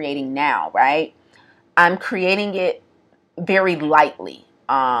that I'm creating now, right? I'm creating it very lightly,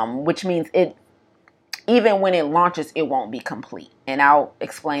 which means even when it launches, it won't be complete. And I'll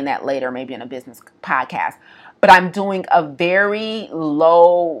explain that later, maybe in a business podcast. But I'm doing a very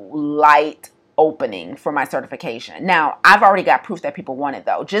low light opening for my certification. Now, I've already got proof that people want it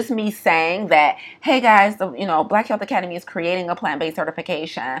though. Just me saying that, hey guys, Black Health Academy is creating a plant-based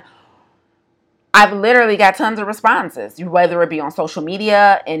certification. I've literally got tons of responses, whether it be on social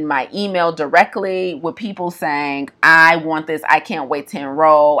media, in my email directly, with people saying, I want this, I can't wait to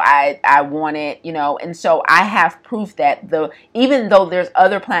enroll, I want it, and so I have proof that even though there's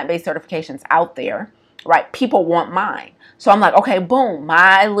other plant-based certifications out there, right, people want mine. So I'm like, okay, boom,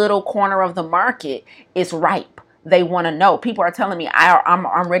 my little corner of the market is ripe. They want to know. People are telling me,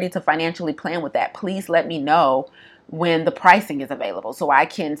 I'm ready to financially plan with that. Please let me know when the pricing is available so I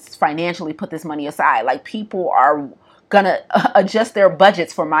can financially put this money aside. Like, people are going to adjust their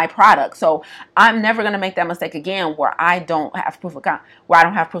budgets for my product. So I'm never going to make that mistake again where I don't have proof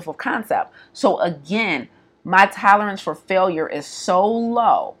of concept. So again, my tolerance for failure is so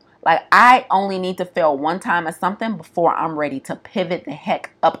low. Like, I only need to fail one time at something before I'm ready to pivot the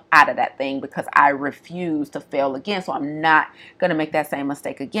heck up out of that thing, because I refuse to fail again. So I'm not going to make that same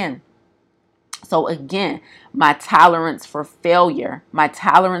mistake again. So again, my tolerance for failure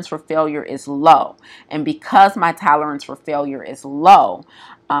is low. And because my tolerance for failure is low,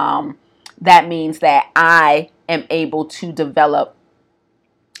 that means that I am able to develop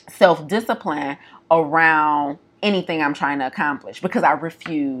self-discipline around anything I'm trying to accomplish, because I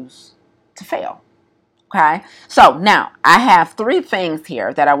refuse to fail. Okay. So now I have 3 things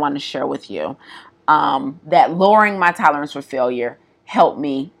here that I want to share with you, that lowering my tolerance for failure helped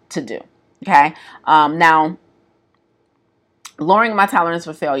me to do. Okay. Now, lowering my tolerance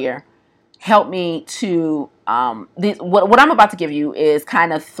for failure helped me to, what I'm about to give you is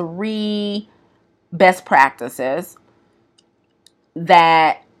kind of 3 best practices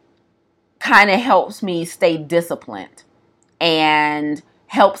that kind of helps me stay disciplined and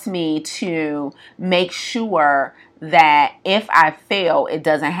helps me to make sure that if I fail, it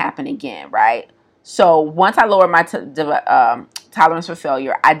doesn't happen again. Right. So once I lower my tolerance for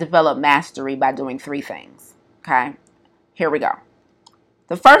failure, I develop mastery by doing 3 things. Okay, here we go.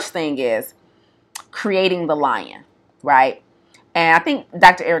 The first thing is creating the lion, right? And I think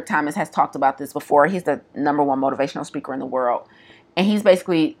Dr. Eric Thomas has talked about this before. He's the #1 motivational speaker in the world. And he's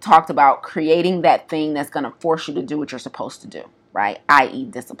basically talked about creating that thing that's going to force you to do what you're supposed to do, right? i.e.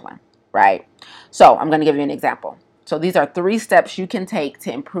 discipline, right? So I'm going to give you an example. So these are 3 steps you can take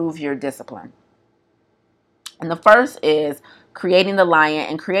to improve your discipline. And the first is creating the lion.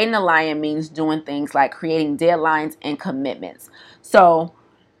 And creating the lion means doing things like creating deadlines and commitments. So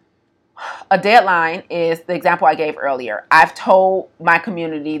a deadline is the example I gave earlier. I've told my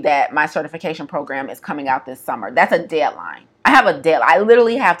community that my certification program is coming out this summer. That's a deadline. I have a deadline. I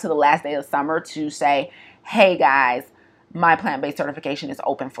literally have to the last day of summer to say, hey guys, my plant-based certification is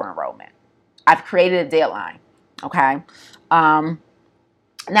open for enrollment. I've created a deadline. Okay.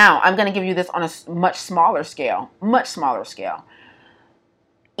 Now, I'm going to give you this on a much smaller scale.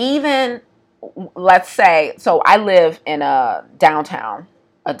 Even, let's say, so I live in a downtown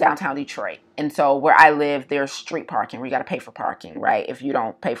Detroit. And so where I live, there's street parking where you got to pay for parking, right? If you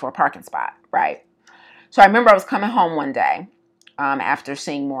don't pay for a parking spot, right? So I remember I was coming home one day after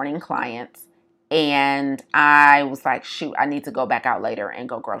seeing morning clients, and I was like, shoot, I need to go back out later and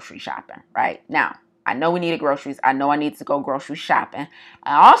go grocery shopping, right? Now, I know we needed groceries. I know I need to go grocery shopping.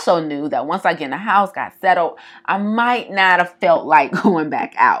 I also knew that once I get in the house, got settled, I might not have felt like going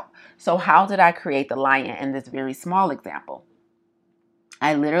back out. So how did I create the lion in this very small example?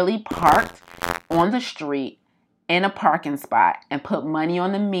 I literally parked on the street in a parking spot and put money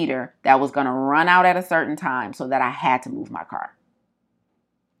on the meter that was going to run out at a certain time so that I had to move my car.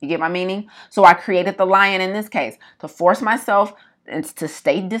 You get my meaning? So I created the lion in this case to force myself and to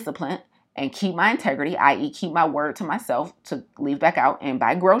stay disciplined and keep my integrity, i.e. keep my word to myself to leave back out and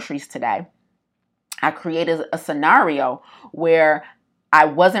buy groceries today. I created a scenario where I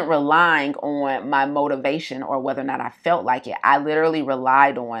wasn't relying on my motivation or whether or not I felt like it. I literally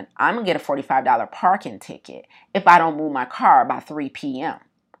relied on, I'm going to get a $45 parking ticket if I don't move my car by 3 p.m.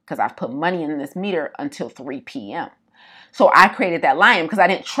 because I've put money in this meter until 3 p.m. So I created that lion because I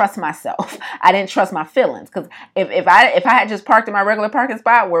didn't trust myself. I didn't trust my feelings. Because if I had just parked in my regular parking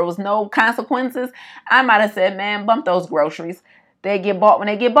spot where there was no consequences, I might have said, man, bump those groceries. They get bought when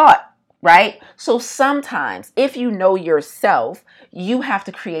they get bought. Right? So sometimes if you know yourself, you have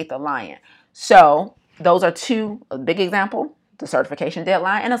to create the lion. So those are two, a big example, the certification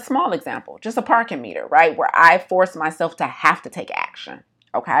deadline, and a small example, just a parking meter, right? Where I force myself to have to take action.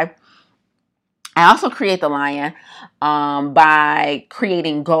 Okay. I also create the lion by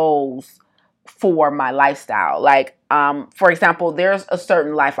creating goals for my lifestyle. Like, for example, there's a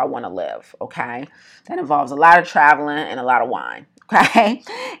certain life I want to live. Okay. That involves a lot of traveling and a lot of wine. Okay.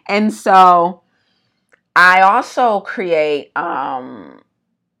 And so I also create, I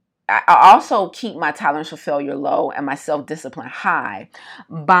also keep my tolerance for failure low and my self-discipline high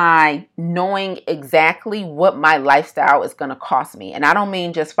by knowing exactly what my lifestyle is going to cost me. And I don't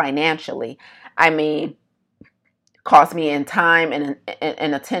mean just financially. I mean, cost me in time and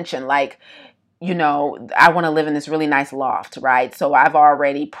attention. Like, I want to live in this really nice loft, right? So I've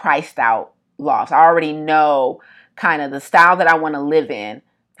already priced out lofts. I already know kind of the style that I want to live in,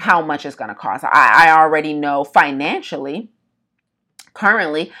 how much it's going to cost. I already know financially,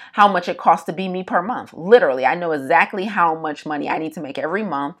 currently, how much it costs to be me per month. Literally, I know exactly how much money I need to make every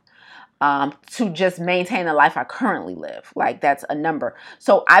month to just maintain the life I currently live. Like, that's a number.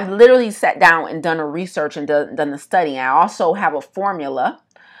 So I've literally sat down and done a research and done the study. I also have a formula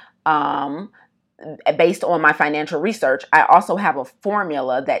based on my financial research. I also have a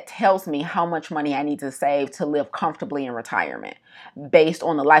formula that tells me how much money I need to save to live comfortably in retirement based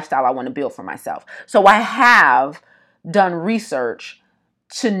on the lifestyle I want to build for myself. So I have done research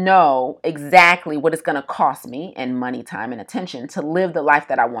to know exactly what it's going to cost me in money, time, and attention to live the life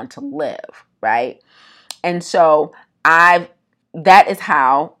that I want to live, right? And so that is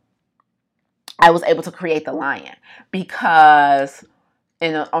how I was able to create the lion, because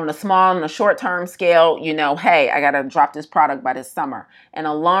on a short-term scale, hey, I got to drop this product by this summer. In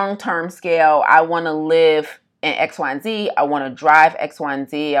a long-term scale, I want to live in X, Y, and Z. I want to drive X, Y, and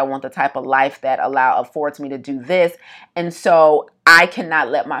Z. I want the type of life that affords me to do this. And so I cannot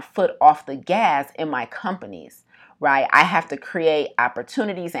let my foot off the gas in my companies, right? I have to create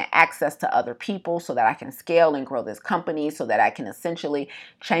opportunities and access to other people so that I can scale and grow this company, so that I can essentially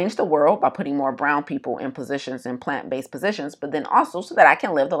change the world by putting more brown people in positions, in plant-based positions, but then also so that I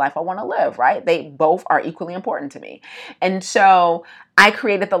can live the life I want to live, right? They both are equally important to me. And so I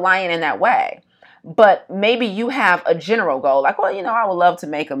created the lion in that way. But maybe you have a general goal, like, well, I would love to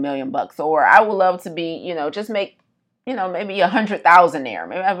make $1 million, or I would love to be, just make, maybe 100,000 there.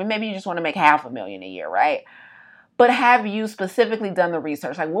 Maybe you just want to make $500,000 a year, right? But have you specifically done the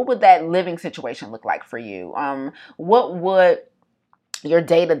research? Like, what would that living situation look like for you? What would your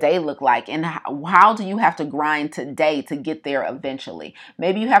day-to-day look like, and how do you have to grind today to get there eventually?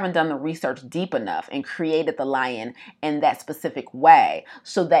 Maybe you haven't done the research deep enough and created the lion in that specific way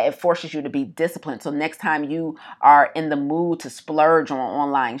so that it forces you to be disciplined. So next time you are in the mood to splurge on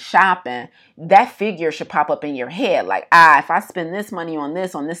online shopping, that figure should pop up in your head. Like, if I spend this money on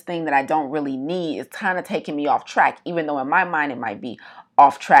this thing that I don't really need, it's kind of taking me off track, even though in my mind it might be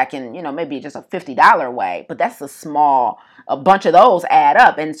off track in, maybe just a $50 way, but that's a bunch of those add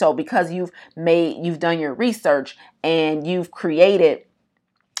up. And so because you've done your research and you've created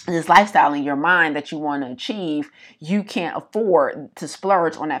this lifestyle in your mind that you want to achieve, you can't afford to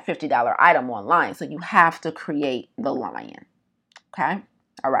splurge on that $50 item online. So you have to create the lion. Okay.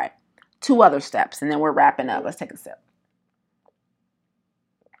 All right. 2 other steps and then we're wrapping up. Let's take a sip.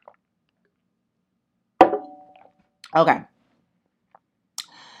 Okay.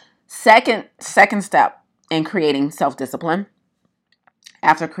 Second step in creating self-discipline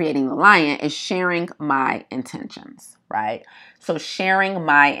after creating the lion is sharing my intentions, right? So sharing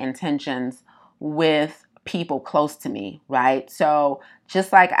my intentions with people close to me, right? So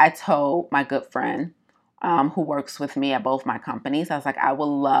just like I told my good friend who works with me at both my companies, I was like, I would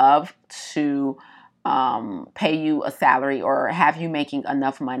love to pay you a salary or have you making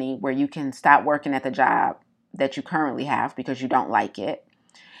enough money where you can stop working at the job that you currently have because you don't like it.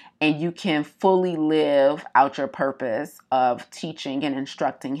 And you can fully live out your purpose of teaching and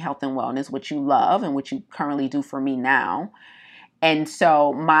instructing health and wellness, which you love and which you currently do for me now. And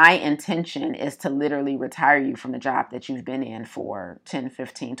so my intention is to literally retire you from the job that you've been in for 10,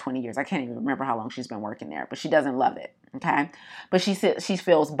 15, 20 years. I can't even remember how long she's been working there, but she doesn't love it, okay? But she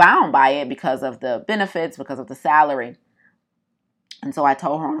feels bound by it because of the benefits, because of the salary. And so I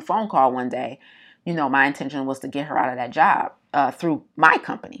told her on a phone call one day, my intention was to get her out of that job through my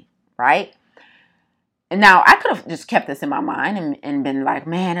company. Right? And now I could have just kept this in my mind and been like,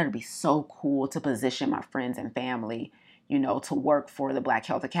 man, it'd be so cool to position my friends and family, to work for the Black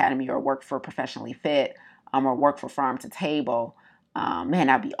Health Academy or work for Professionally Fit, or work for Farm to Table. Man,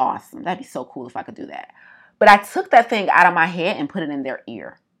 that'd be awesome. That'd be so cool if I could do that. But I took that thing out of my head and put it in their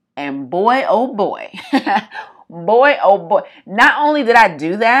ear. And boy, oh boy, boy, oh boy. Not only did I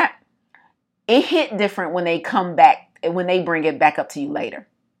do that, it hit different when they come back, when they bring it back up to you later.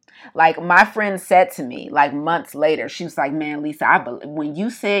 Like my friend said to me, like months later, she was like, man, Lisa, when you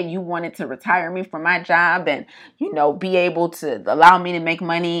said you wanted to retire me from my job and, be able to allow me to make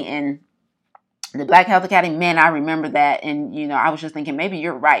money in the Black Health Academy, man, I remember that. And, I was just thinking, maybe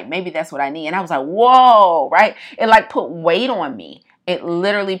you're right. Maybe that's what I need. And I was like, whoa, right? It like put weight on me. It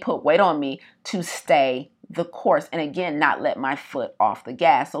literally put weight on me to stay the course. And again, not let my foot off the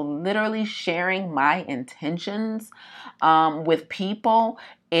gas. So literally sharing my intentions with people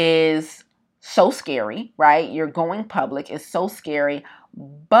is so scary, right? You're going public. It's so scary,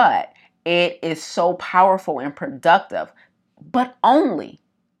 but it is so powerful and productive. But only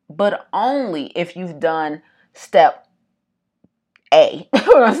if you've done step A,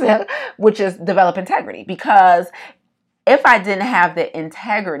 which is develop integrity. Because if I didn't have the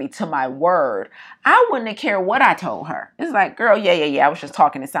integrity to my word, I wouldn't have cared what I told her. It's like, girl, yeah. I was just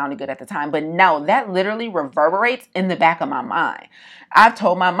talking. It sounded good at the time. But no, that literally reverberates in the back of my mind. I've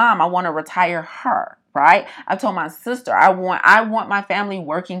told my mom I want to retire her. Right? I've told my sister I want my family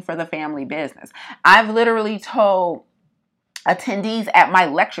working for the family business. I've literally told attendees at my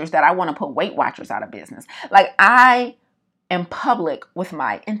lectures that I want to put Weight Watchers out of business. Like I am public with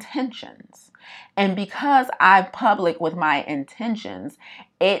my intentions. And because I'm public with my intentions,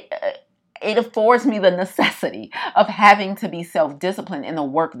 it affords me the necessity of having to be self-disciplined in the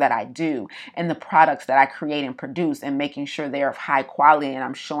work that I do and the products that I create and produce and making sure they're of high quality and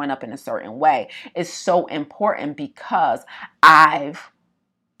I'm showing up in a certain way. It's so important because I've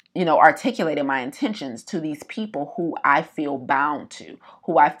articulated my intentions to these people who I feel bound to,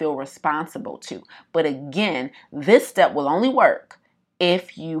 who I feel responsible to. But again, this step will only work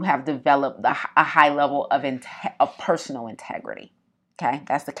if you have developed a high level of personal integrity. Okay,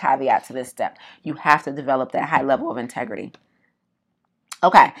 that's the caveat to this step. You have to develop that high level of integrity.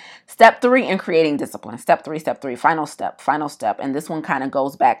 Okay, step 3 in creating discipline. Step 3, final step. And this one kind of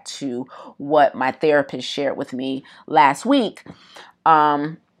goes back to what my therapist shared with me last week.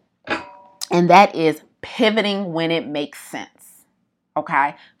 And that is pivoting when it makes sense.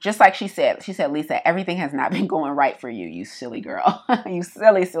 Okay. Just like she said, Lisa, everything has not been going right for you, you silly girl. You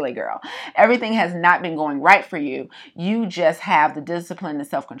silly girl. Everything has not been going right for you. You just have the discipline and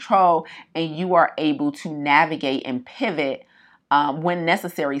self-control, and you are able to navigate and pivot when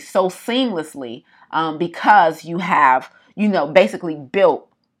necessary so seamlessly because you have, basically built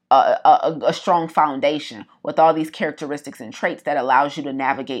a strong foundation with all these characteristics and traits that allows you to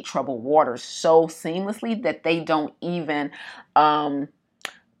navigate troubled waters so seamlessly that they don't even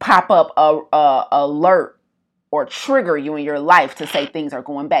pop up a alert or trigger you in your life to say things are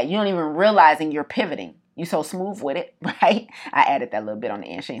going bad. You don't even realizing you're pivoting. You so smooth with it, right? I added that little bit on the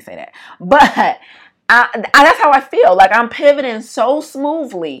end. She didn't say that. But that's how I feel. Like I'm pivoting so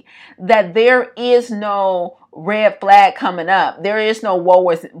smoothly that there is no red flag coming up. There is no woe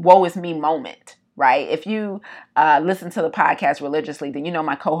is me moment, right? If you listen to the podcast religiously, then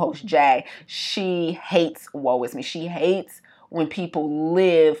my co-host Jay, she hates woe is me. She hates when people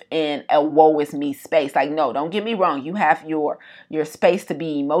live in a woe is me space. Like, no, don't get me wrong. You have your space to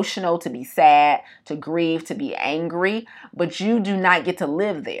be emotional, to be sad, to grieve, to be angry, but you do not get to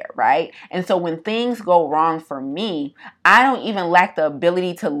live there, right? And so when things go wrong for me, I don't even lack the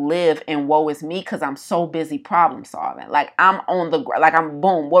ability to live in woe is me because I'm so busy problem solving. Like I'm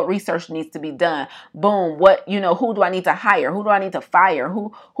boom, what research needs to be done? Boom, who do I need to hire? Who do I need to fire?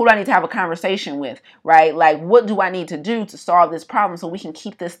 Who do I need to have a conversation with, right? Like what do I need to do to solve this problem so we can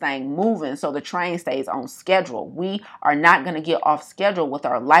keep this thing moving so the train stays on schedule? We are not going to get off schedule with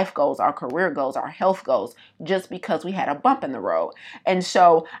our life goals, our career goals, our health goals, just because we had a bump in the road. And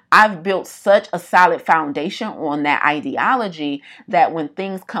so I've built such a solid foundation on that ideology that when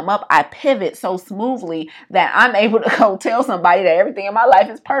things come up, I pivot so smoothly that I'm able to go tell somebody that everything in my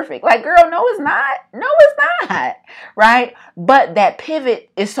life is perfect. Like, girl, no, it's not. No, it's not. Right? But that pivot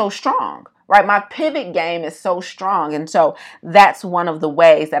is so strong. Right? My pivot game is so strong. And so that's one of the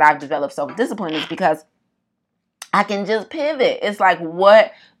ways that I've developed self-discipline is because I can just pivot. It's like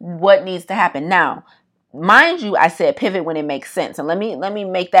what needs to happen. Now, mind you, I said pivot when it makes sense. And let me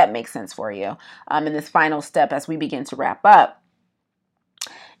make that make sense for you in this final step as we begin to wrap up.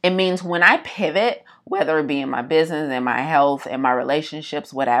 It means when I pivot, whether it be in my business, in my health, in my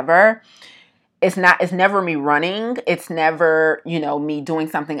relationships, whatever, it's never me running. It's never, me doing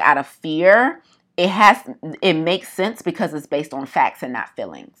something out of fear. it has, it makes sense because it's based on facts and not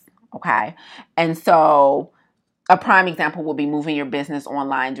feelings. Okay. And so a prime example will be moving your business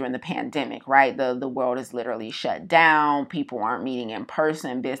online during the pandemic, right? The world is literally shut down. People aren't meeting in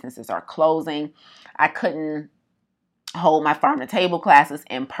person. Businesses are closing. I couldn't hold my farm to table classes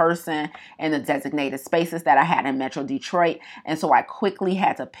in person in the designated spaces that I had in Metro Detroit. And so I quickly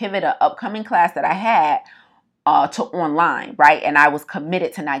had to pivot an upcoming class that I had to online, right? And I was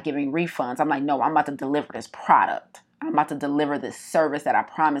committed to not giving refunds. I'm like, no, I'm about to deliver this product. I'm about to deliver this service that I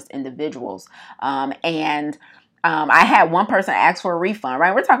promised individuals. I had one person ask for a refund,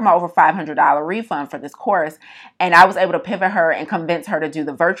 right? We're talking about over $500 refund for this course. And I was able to pivot her and convince her to do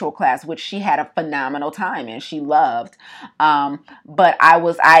the virtual class, which she had a phenomenal time and she loved. But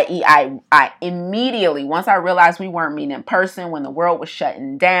I immediately, once I realized we weren't meeting in person, when the world was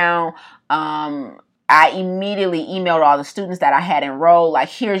shutting down, I immediately emailed all the students that I had enrolled, like,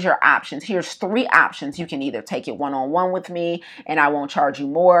 here's your options. Here's 3 options. You can either take it one-on-one with me and I won't charge you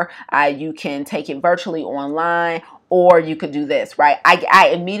more. You can take it virtually online, or you could do this, right?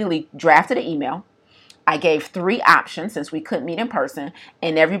 I immediately drafted an email. I gave 3 options since we couldn't meet in person,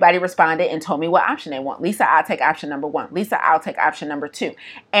 and everybody responded and told me what option they want. Lisa, I'll take option number 1. Lisa, I'll take option number 2.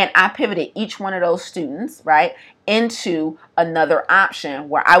 And I pivoted each one of those students, right, into another option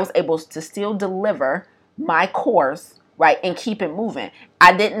where I was able to still deliver my course, right, and keep it moving.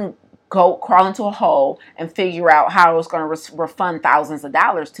 I didn't go crawl into a hole and figure out how I was going to refund thousands of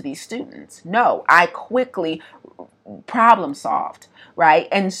dollars to these students. No, I quickly problem solved, right?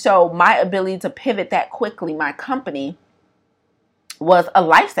 And so my ability to pivot that quickly, my company, was a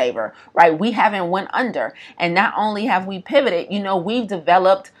lifesaver, right? We haven't went under. And not only have we pivoted, we've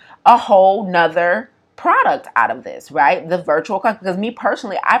developed a whole nother product out of this, right? The virtual class, because me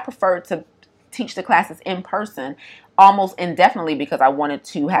personally, I prefer to teach the classes in person almost indefinitely because I wanted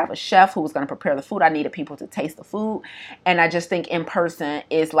to have a chef who was going to prepare the food. I needed people to taste the food. And I just think in person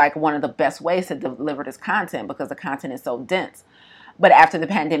is like one of the best ways to deliver this content because the content is so dense. But after the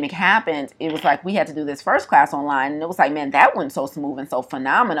pandemic happened, it was like we had to do this first class online. And it was like, man, that went so smooth and so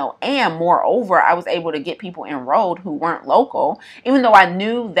phenomenal. And moreover, I was able to get people enrolled who weren't local, even though I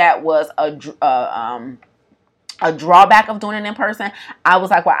knew that was a drawback of doing it in person. I was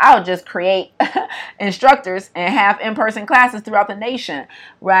like, well, I'll just create instructors and have in-person classes throughout the nation,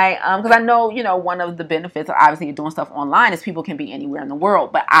 right? Because I know, one of the benefits of obviously doing stuff online is people can be anywhere in the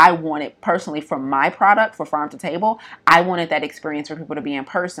world. But I wanted personally for my product, for Farm to Table, I wanted that experience for people to be in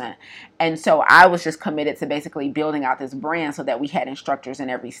person. And so I was just committed to basically building out this brand so that we had instructors in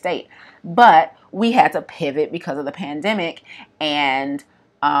every state. But we had to pivot because of the pandemic. And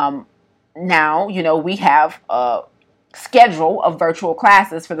now, we have a schedule of virtual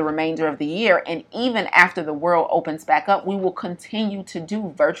classes for the remainder of the year. And even after the world opens back up, we will continue to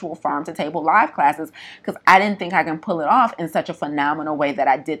do virtual Farm to Table live classes because I didn't think I can pull it off in such a phenomenal way that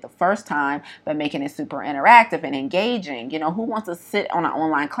I did the first time, but making it super interactive and engaging. Who wants to sit on an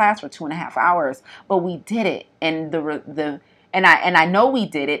online class for 2.5 hours? But we did it. And I know we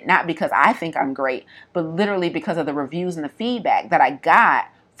did it not because I think I'm great, but literally because of the reviews and the feedback that I got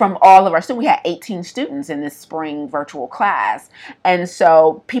from all of our students. We had 18 students in this spring virtual class. And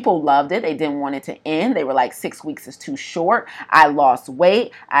so people loved it. They didn't want it to end. They were like, 6 weeks is too short. I lost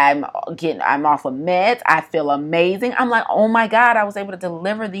weight. I'm off of meds. I feel amazing. I'm like, oh my God, I was able to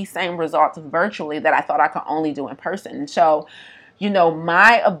deliver these same results virtually that I thought I could only do in person. And so,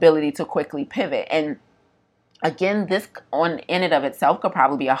 my ability to quickly pivot, and again, this in and of itself could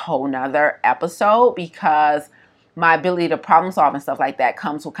probably be a whole nother episode because my ability to problem solve and stuff like that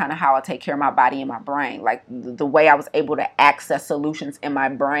comes with kind of how I take care of my body and my brain. Like the way I was able to access solutions in my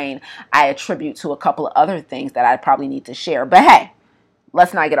brain, I attribute to a couple of other things that I probably need to share. But hey,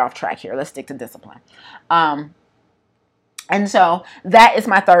 let's not get off track here. Let's stick to discipline. And so that is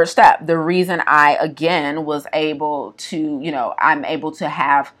my third step. The reason I, again, was able to, I'm able to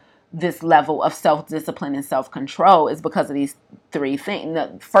have this level of self-discipline and self-control is because of these 3 things.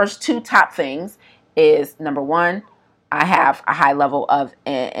 The first 2 top things is, number 1, I have a high level of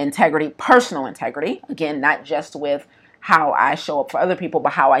integrity, personal integrity. Again, not just with how I show up for other people,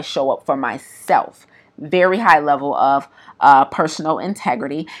 but how I show up for myself. Very high level of personal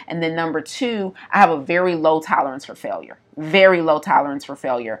integrity. And then number 2, I have a very low tolerance for failure. Very low tolerance for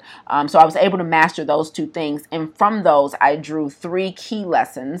failure. So I was able to master those 2 things. And from those, I drew 3 key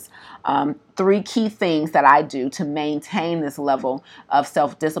lessons, 3 key things that I do to maintain this level of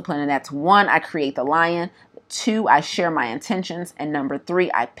self-discipline. And that's 1, I create the lion. 2, I share my intentions. And number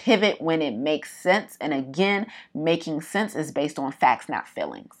 3, I pivot when it makes sense. And again, making sense is based on facts, not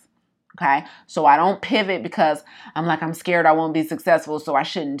feelings. Okay. So I don't pivot because I'm scared I won't be successful, so I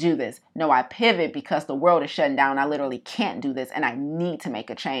shouldn't do this. No, I pivot because the world is shutting down. I literally can't do this and I need to make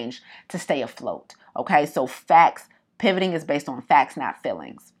a change to stay afloat. Okay. So pivoting is based on facts, not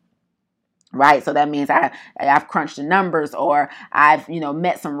feelings. Right. So that means I've crunched the numbers, or I've,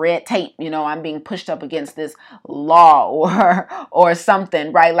 met some red tape, I'm being pushed up against this law or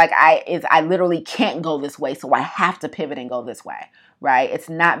something. Right. Like I literally can't go this way. So I have to pivot and go this way. Right. It's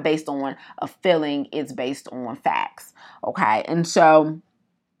not based on a feeling. It's based on facts. Okay. And so,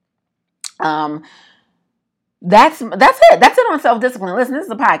 that's it. That's it on self-discipline. Listen, this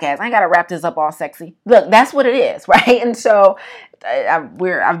is a podcast. I ain't got to wrap this up all sexy. Look, that's what it is, right? And so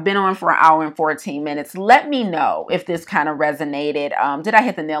I've been on for an hour and 14 minutes. Let me know if this kind of resonated. Did I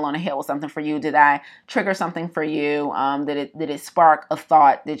hit the nail on the head with something for you? Did I trigger something for you? Did it spark a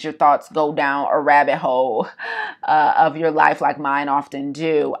thought? Did your thoughts go down a rabbit hole of your life like mine often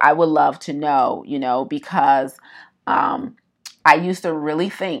do? I would love to know, because I used to really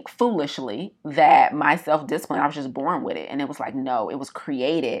think foolishly that my self-discipline, I was just born with it. And it was like, no, it was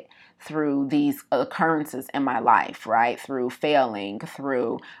created through these occurrences in my life, right? Through failing,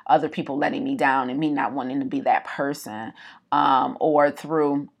 through other people letting me down and me not wanting to be that person, or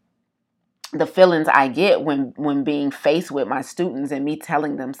through the feelings I get when being faced with my students and me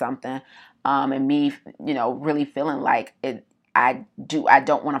telling them something, and me, really feeling like I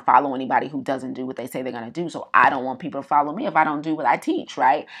don't want to follow anybody who doesn't do what they say they're going to do. So I don't want people to follow me if I don't do what I teach,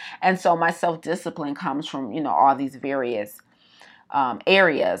 right? And so my self-discipline comes from, all these various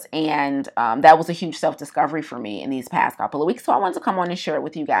areas. And that was a huge self-discovery for me in these past couple of weeks. So I wanted to come on and share it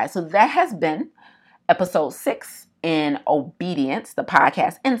with you guys. So that has been episode 6 in Obedience, the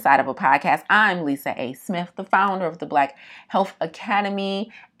podcast inside of a podcast. I'm Lisa A. Smith, the founder of the Black Health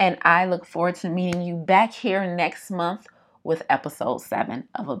Academy. And I look forward to meeting you back here next month with episode 7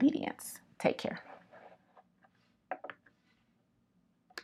 of Obedience. Take care.